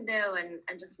the window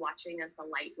and just watching as the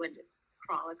light would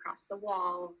crawl across the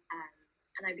wall.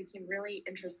 And I became really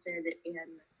interested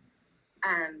in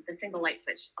the single light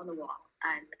switch on the wall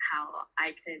and how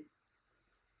I could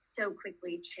so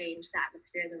quickly change the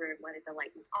atmosphere in the room, whether the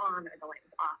light was on or the light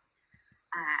was off.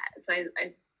 So I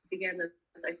began this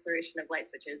exploration of light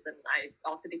switches, and I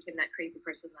also became that crazy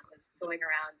person that was going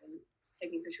around and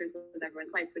taking pictures of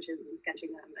everyone's light switches and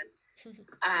sketching them.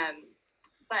 And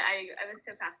but I was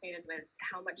so fascinated with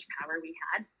how much power we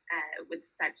had with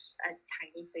such a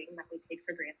tiny thing that we take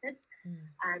for granted.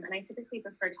 And I typically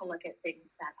prefer to look at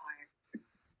things that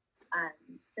are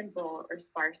simple or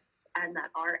sparse and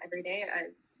that are everyday,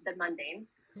 the mundane,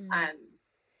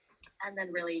 and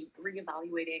then really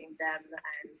reevaluating them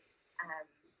and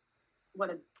what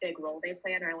a big role they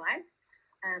play in our lives.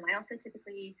 I also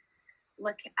typically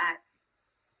look at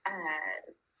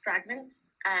fragments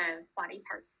of body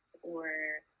parts or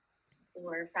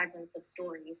fragments of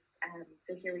stories.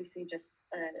 So here we see just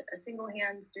a single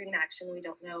hand doing an action. We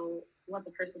don't know what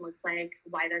the person looks like,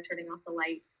 why they're turning off the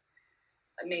lights.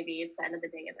 Maybe it's the end of the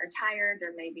day and they're tired,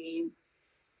 or maybe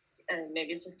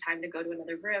it's just time to go to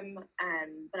another room.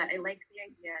 But I like the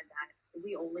idea that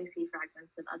we only see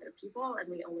fragments of other people, and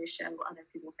we only show other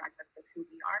people fragments of who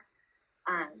we are.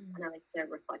 And I like to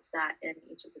reflect that in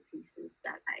each of the pieces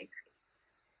that I create.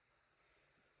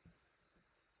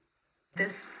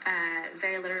 This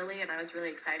very literally, and I was really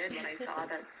excited when I saw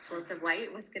that source of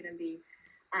light was going to be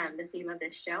the theme of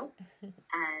this show.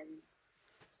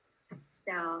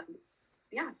 So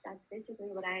yeah, that's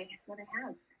basically what I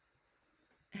have.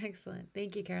 Excellent.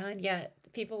 Thank you, Caroline. Yeah,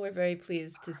 people were very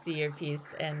pleased to see your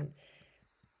piece, and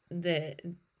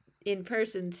in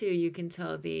person too, you can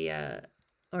tell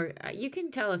you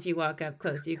can tell if you walk up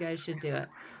close. You guys should do it.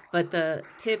 But the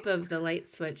tip of the light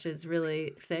switch is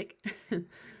really thick.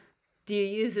 Do you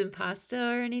use impasto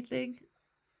or anything?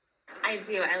 I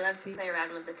do. I love to play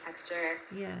around with the texture.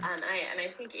 Yeah. And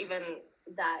I think even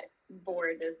that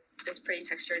board is pretty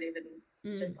textured, even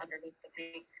just underneath the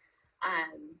paint.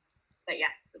 But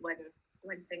yes,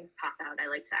 when things pop out, I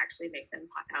like to actually make them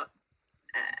pop out.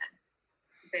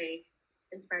 Very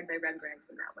inspired by Rembrandt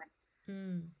in that way.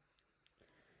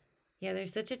 Yeah,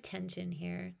 there's such a tension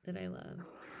here that I love.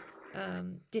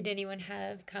 Did anyone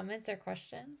have comments or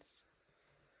questions?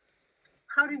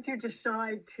 How did you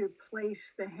decide to place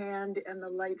the hand and the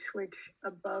light switch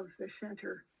above the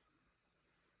center?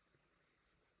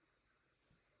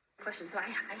 Question. So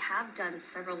I have done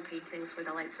several paintings where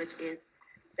the light switch is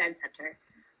dead center.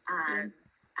 And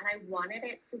I wanted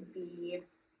it to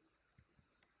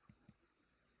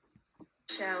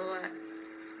show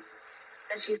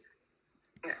that she's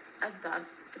above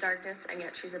the darkness, and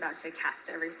yet she's about to cast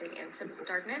everything into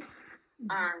darkness.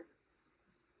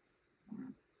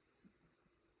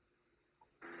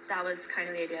 That was kind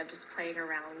of the idea of just playing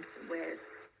around with.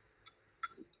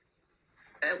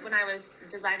 When I was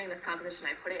designing this composition,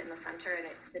 I put it in the center and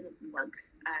it didn't work.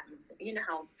 So you know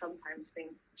how sometimes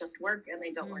things just work and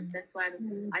they don't work this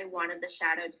one. I wanted the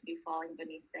shadow to be falling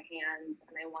beneath the hands,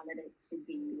 and I wanted it to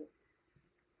be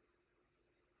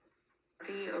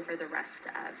over the rest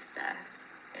of the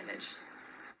image.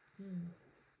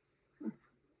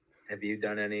 Have you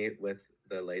done any with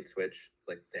the light switch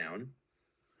like down?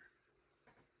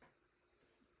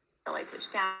 The light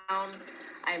switch down.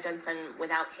 I've done some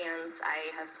without hands.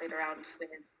 I have played around with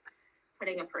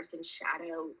putting a person's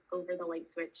shadow over the light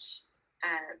switch,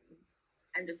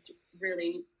 and just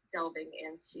really delving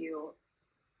into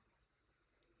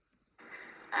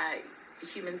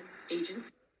human agents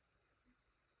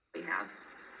we have.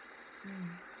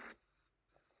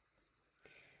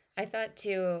 I thought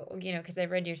too, because I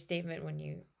read your statement when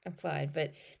you applied,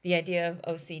 but the idea of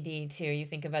OCD too, you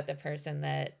think about the person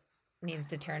that needs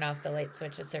to turn off the light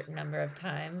switch a certain number of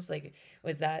times. Like,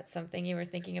 was that something you were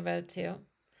thinking about too?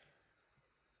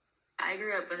 I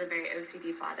grew up with a very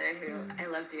OCD father who I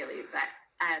love dearly, but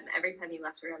every time you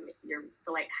left a room,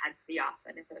 the light had to be off,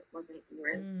 and if it wasn't, you were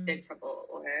in big trouble.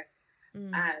 Or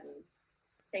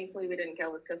thankfully, we didn't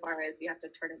go so far as you have to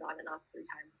turn it on and off 3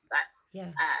 times. But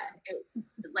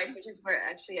the light switches were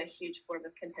actually a huge form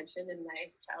of contention in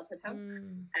my childhood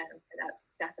home, so that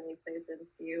definitely plays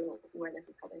into where this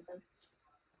is coming from.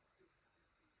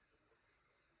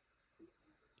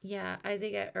 Yeah, I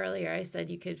think earlier I said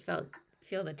you could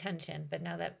feel the tension, but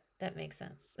now that makes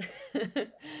sense.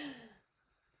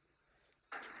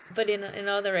 But in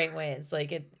all the right ways.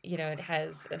 Like it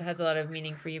has a lot of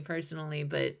meaning for you personally,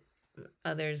 but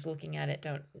others looking at it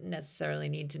don't necessarily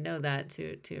need to know that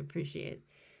to appreciate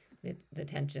the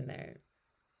tension there.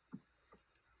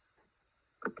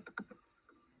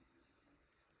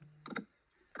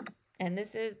 And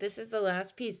this is the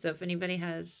last piece. So if anybody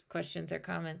has questions or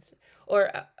comments,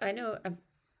 or I know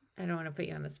I don't want to put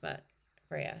you on the spot,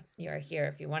 Rhea. You are here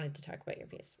if you wanted to talk about your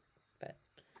piece, but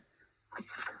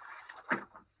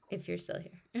if you're still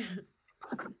here,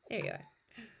 there you are.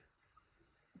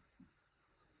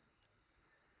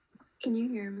 Can you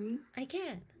hear me? I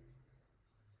can.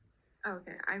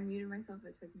 Okay, I muted myself.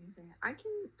 It took me a second. I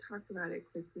can talk about it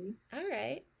quickly. All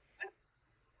right.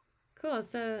 Cool.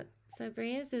 So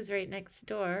Brea's is right next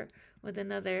door with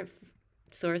another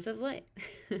source of light.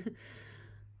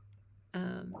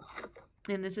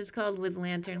 And this is called With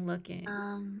Lantern Looking.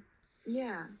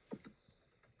 Yeah.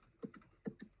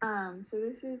 So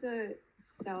this is a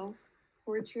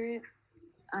self-portrait.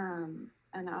 And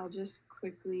I'll just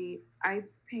quickly, I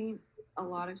paint a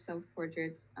lot of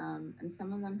self-portraits, and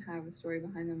some of them have a story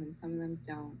behind them and some of them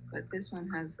don't, but this one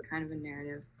has kind of a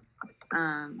narrative.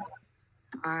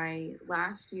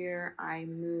 Last year I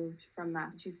moved from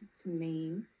Massachusetts to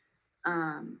Maine,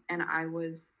 and I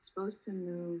was supposed to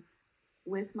move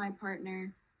with my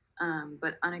partner,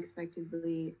 but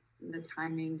unexpectedly the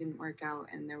timing didn't work out,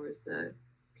 and there was a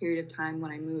period of time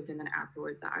when I moved and then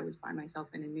afterwards that I was by myself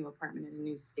in a new apartment in a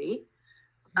new state.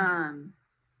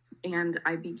 And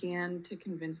I began to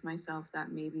convince myself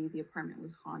that maybe the apartment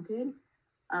was haunted,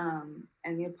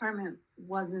 and the apartment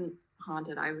wasn't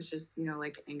haunted. I was just,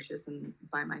 like anxious and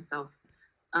by myself.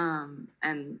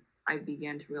 And I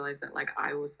began to realize that like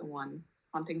I was the one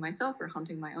haunting myself or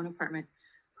haunting my own apartment.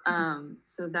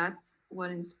 So that's what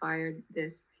inspired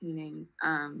this painting.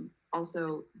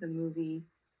 Also the movie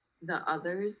The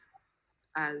Others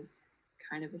as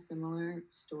kind of a similar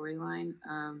storyline.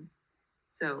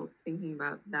 So thinking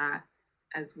about that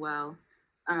as well.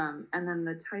 And then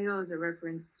the title is a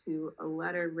reference to a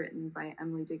letter written by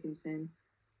Emily Dickinson.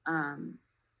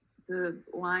 The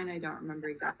line I don't remember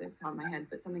exactly off the top of my head,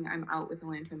 but something, I'm out with a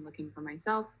lantern looking for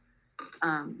myself,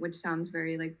 which sounds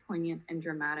very like poignant and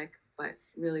dramatic, but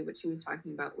really what she was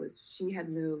talking about was she had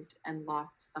moved and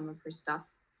lost some of her stuff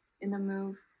in the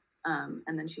move,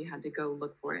 and then she had to go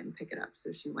look for it and pick it up.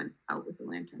 So she went out with a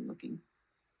lantern looking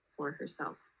for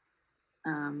herself.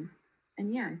 And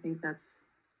yeah, I think that's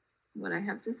what I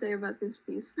have to say about this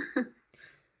piece.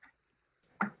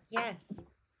 Yes.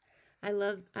 I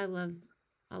love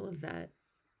all of that.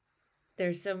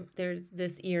 There's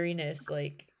this eeriness,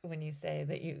 like when you say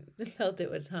that you felt it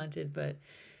was haunted, but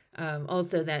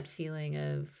also that feeling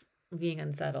of being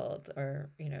unsettled or,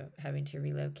 having to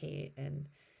relocate and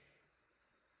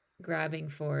grabbing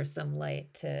for some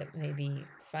light to maybe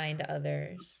find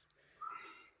others.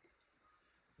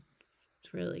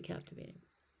 It's really captivating.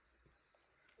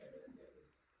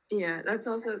 Yeah, that's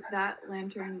also, that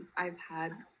lantern I've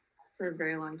had for a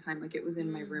very long time. Like it was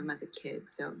in my room as a kid.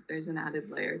 So there's an added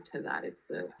layer to that.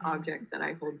 It's an object that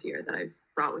I hold dear that I've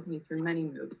brought with me through many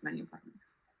moves, many apartments.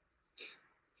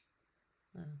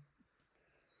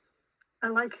 I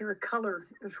like your color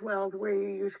as well. The way you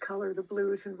use color, the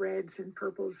blues and reds and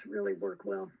purples really work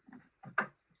well.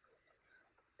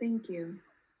 Thank you.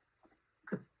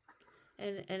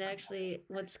 And actually,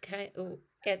 what's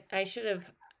I should have,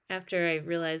 after I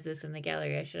realized this in the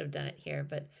gallery, I should have done it here.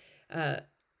 But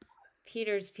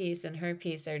Peter's piece and her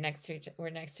piece were next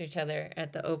to each other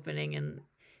at the opening, and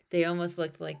they almost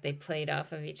looked like they played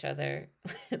off of each other,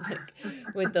 like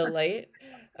with the light.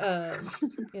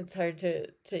 It's hard to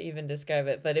even describe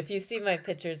it, but if you see my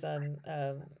pictures on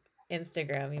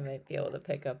Instagram, you might be able to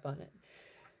pick up on it.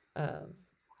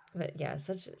 But yeah,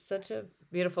 such a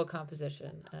beautiful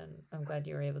composition, and I'm glad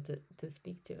you were able to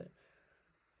speak to it.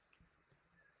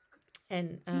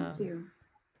 And Thank you.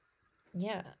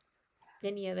 Yeah.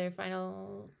 Any other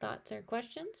final thoughts or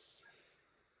questions?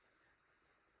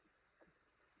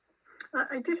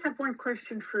 I did have one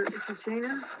question for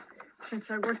Jaina, since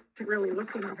I wasn't really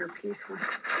looking at her piece.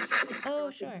 Oh,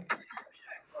 sure.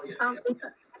 I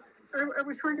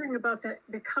was wondering about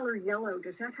the color yellow.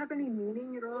 Does that have any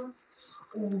meaning at all?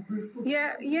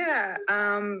 Yeah.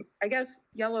 I guess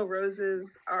yellow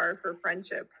roses are for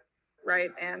friendship,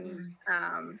 right? And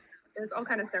it was all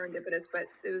kind of serendipitous, but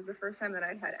it was the first time that I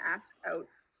had asked out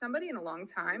somebody in a long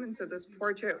time. And so this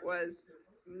portrait was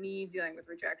me dealing with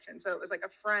rejection. So it was like a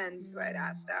friend who I had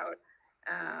asked out,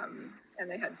 and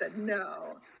they had said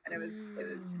no. And it was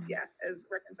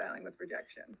reconciling with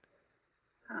rejection.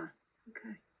 Huh.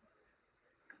 Okay.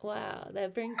 Wow,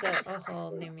 that brings a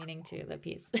whole new meaning to the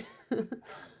piece.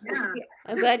 Yeah.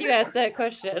 I'm glad you asked that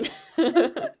question.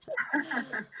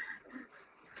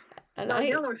 And Well,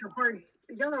 yellow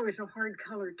is a hard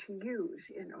color to use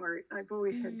in art. I've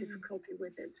always had difficulty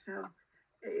with it, so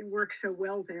it works so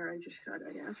well there. I just thought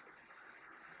I'd ask.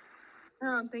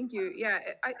 Oh, thank you. Yeah,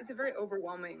 it's a very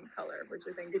overwhelming color, which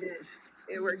I think It is.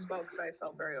 it works well because I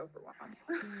felt very overwhelmed.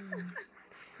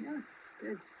 Yeah,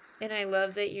 good. And I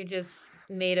love that you just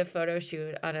made a photo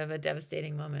shoot out of a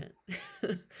devastating moment.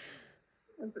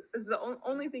 It's the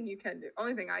only thing you can do.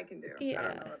 Only thing I can do. I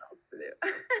don't know what else to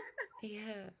do.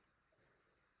 Yeah.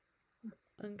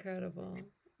 Incredible.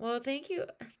 Well, thank you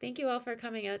all for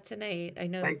coming out tonight. I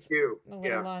know Thank it's you. a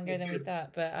little longer than we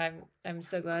thought, but I'm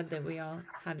so glad that we all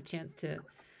had a chance to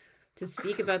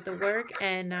speak about the work.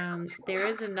 And there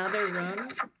is another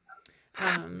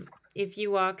room. If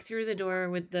you walk through the door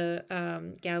with the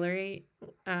gallery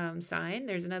sign,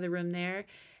 there's another room there.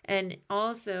 And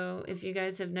also, if you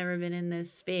guys have never been in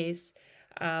this space,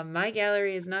 my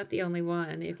gallery is not the only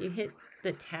one. If you hit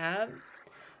the tab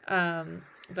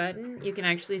button, you can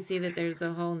actually see that there's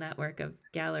a whole network of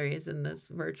galleries in this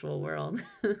virtual world.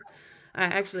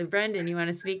 Actually, Brendan, you want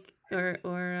to speak,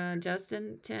 or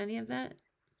Justin, to any of that?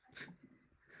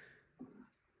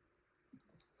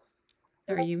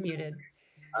 Or are you muted?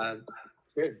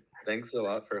 Sure. Thanks a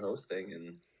lot for hosting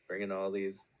and bringing all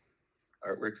these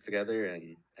artworks together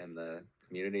and the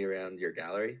community around your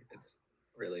gallery. It's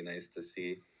really nice to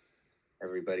see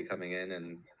everybody coming in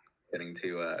and getting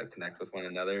to connect with one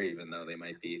another, even though they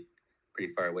might be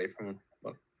pretty far away from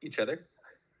each other.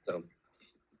 So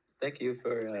thank you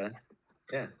for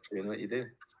doing what you do.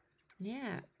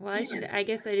 Yeah. Well, I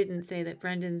guess I didn't say that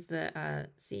Brendan's the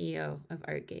CEO of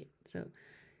Artgate. So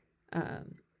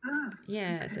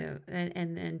yeah, so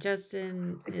and then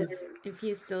Justin is, if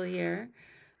he's still here,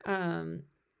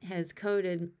 has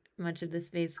coded much of the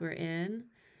space we're in.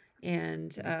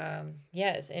 And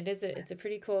yes, it's a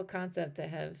pretty cool concept to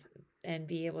have and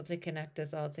be able to connect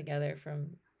us all together from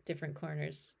different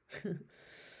corners.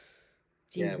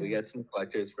 Yeah, we got some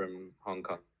collectors from Hong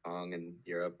Kong and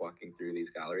Europe walking through these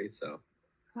galleries, so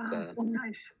it's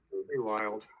nice. Pretty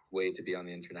wild. Way to be on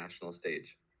the international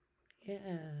stage. Yeah.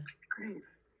 Great.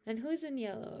 And who's in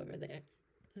yellow over there?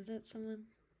 Is that someone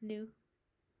new?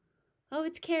 Oh,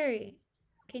 it's Carrie.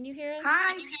 Can you hear us?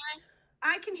 Hi.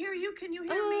 I can hear you. Can you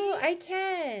hear me? Oh, I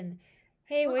can.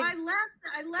 Hey, well, I left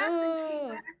and came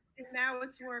back, and now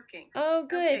it's working. Oh,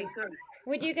 good. Okay, good.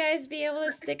 Would you guys be able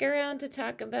to stick around to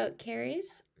talk about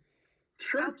Carrie's?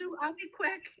 Sure. I'll be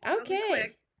quick. Okay. I'll be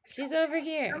quick. She's over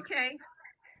here. Okay.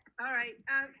 All right.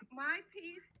 My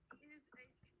piece is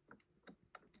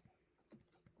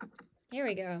Here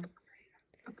we go.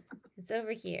 It's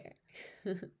over here.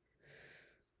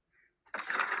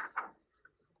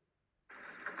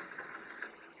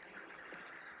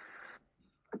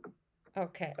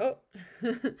 Okay. Oh.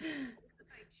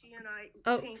 she and I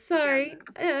Oh, sorry.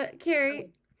 Carrie.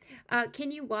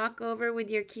 Can you walk over with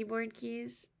your keyboard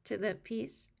keys to the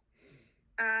piece?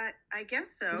 I guess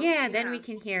so. Yeah, then we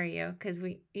can hear you because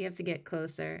you have to get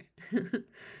closer.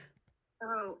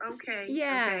 Oh, okay.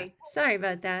 Yeah. Okay. Sorry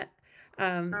about that.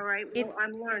 All right. Well,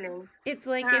 I'm learning. It's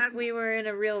like if we were in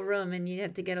a real room and you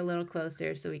had to get a little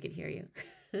closer so we could hear you.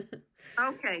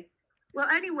 Okay. Well,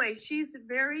 anyway, she's a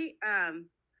very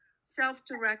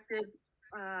self-directed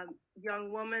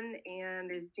young woman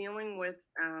and is dealing with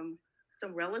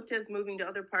some relatives moving to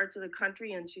other parts of the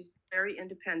country, and she's very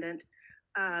independent.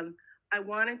 I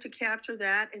wanted to capture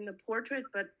that in the portrait,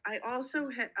 but I also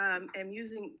am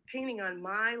using painting on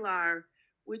mylar,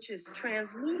 which is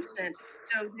translucent.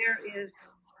 So there is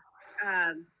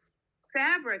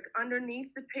fabric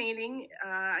underneath the painting.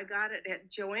 I got it at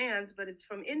Joann's, but it's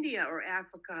from India or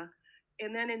Africa.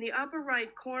 And then in the upper right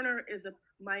corner is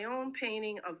my own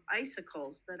painting of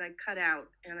icicles that I cut out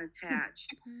and attached.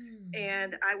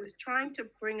 And I was trying to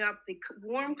bring up the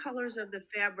warm colors of the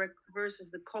fabric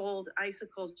versus the cold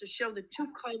icicles to show the two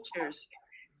cultures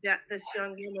that this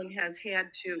young woman has had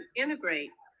to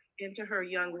integrate into her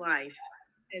young life.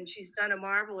 And she's done a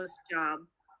marvelous job.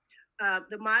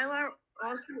 The mylar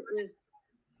also is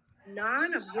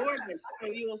non-absorbent, so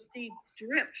you will see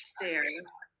drips there.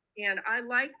 And I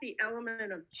like the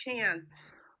element of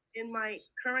chance in my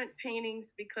current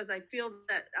paintings because I feel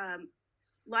that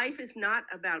life is not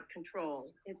about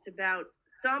control. It's about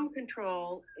some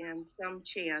control and some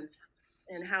chance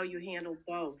and how you handle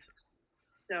both.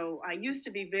 So I used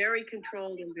to be very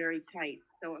controlled and very tight.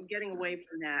 So I'm getting away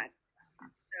from that.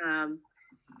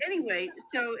 Anyway,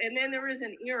 so, and then there is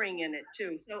an earring in it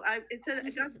too. So I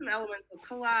got some elements of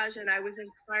collage, and I was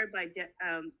inspired by,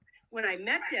 when I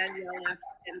met Danielle after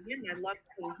 10 years, I loved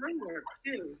her work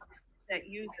too, that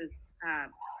uses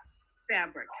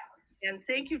fabric. And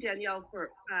thank you, Danielle, for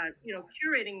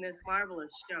curating this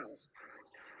marvelous show.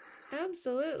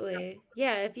 Absolutely.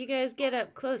 Yeah, if you guys get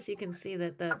up close, you can see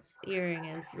that the earring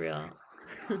is real.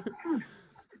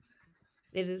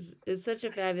 It's such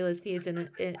a fabulous piece, and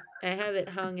I have it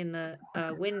hung in the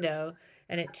window,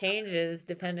 and it changes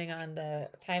depending on the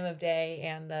time of day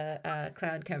and the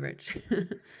cloud coverage.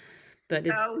 But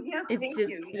it's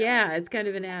just it's kind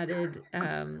of an added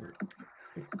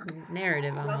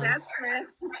narrative Well, almost. that's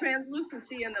the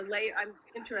translucency and the layer. I'm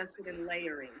interested in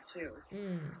layering too.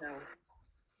 So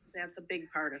that's a big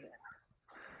part of it.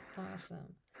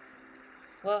 Awesome.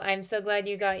 Well, I'm so glad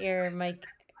you got your mic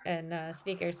and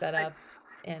speaker set up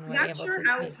and were able to speak. Not sure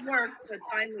how it works, but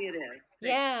finally it is.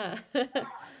 Yeah.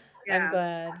 I'm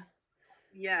glad.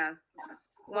 Yes.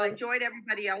 Well, I enjoyed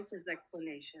everybody else's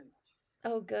explanations.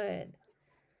 Oh, good.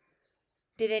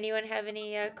 Did anyone have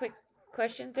any quick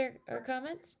questions or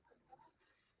comments?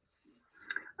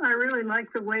 I really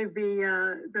like the way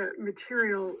the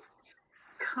material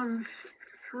comes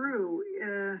through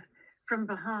from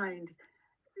behind.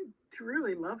 It's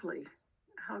really lovely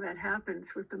how that happens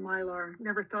with the Mylar.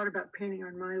 Never thought about painting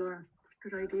on Mylar. It's a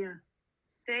good idea.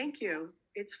 Thank you.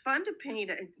 It's fun to paint.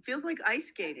 It feels like ice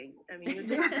skating. I mean,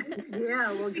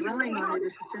 well, drawing on it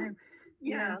is the same.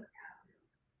 Yeah.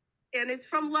 And it's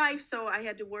from life, so I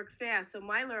had to work fast. So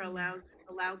Mylar allows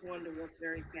one to work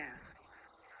very fast.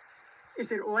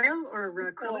 Is it oil or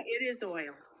acrylic? It is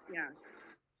oil. Yeah.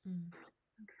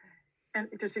 And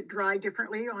does it dry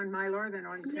differently on Mylar than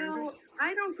on canvas? No,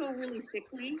 I don't go really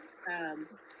thickly.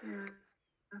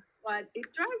 But it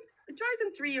dries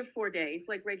in 3 or 4 days,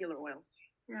 like regular oils.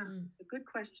 Yeah. A good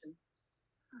question.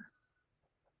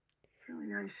 Really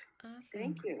nice. Awesome.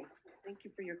 Thank you. Thank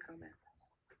you for your comment.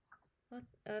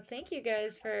 Well, thank you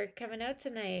guys for coming out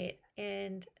tonight.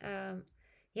 And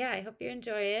I hope you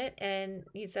enjoy it. And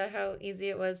you saw how easy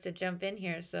it was to jump in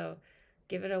here. So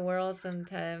give it a whirl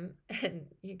sometime. And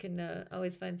you can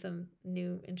always find some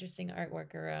new, interesting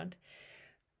artwork around.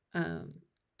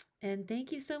 And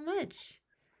thank you so much.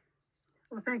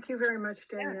 Well, thank you very much,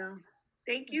 Danielle. Yes.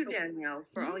 Thank you, Danielle,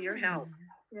 for all your help.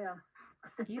 Yeah.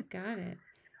 You got it.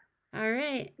 All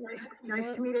right.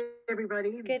 Nice to meet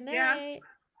everybody. Good night. Yes.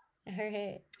 All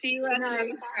right. See you at night.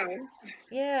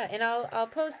 Yeah, and I'll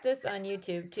post this on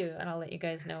YouTube too, and I'll let you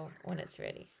guys know when it's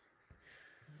ready.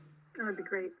 That would be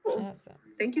great. Awesome.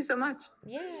 Thank you so much.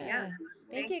 Yeah.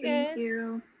 Thank you guys. Thank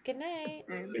you. Good night.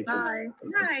 Bye.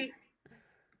 Good night.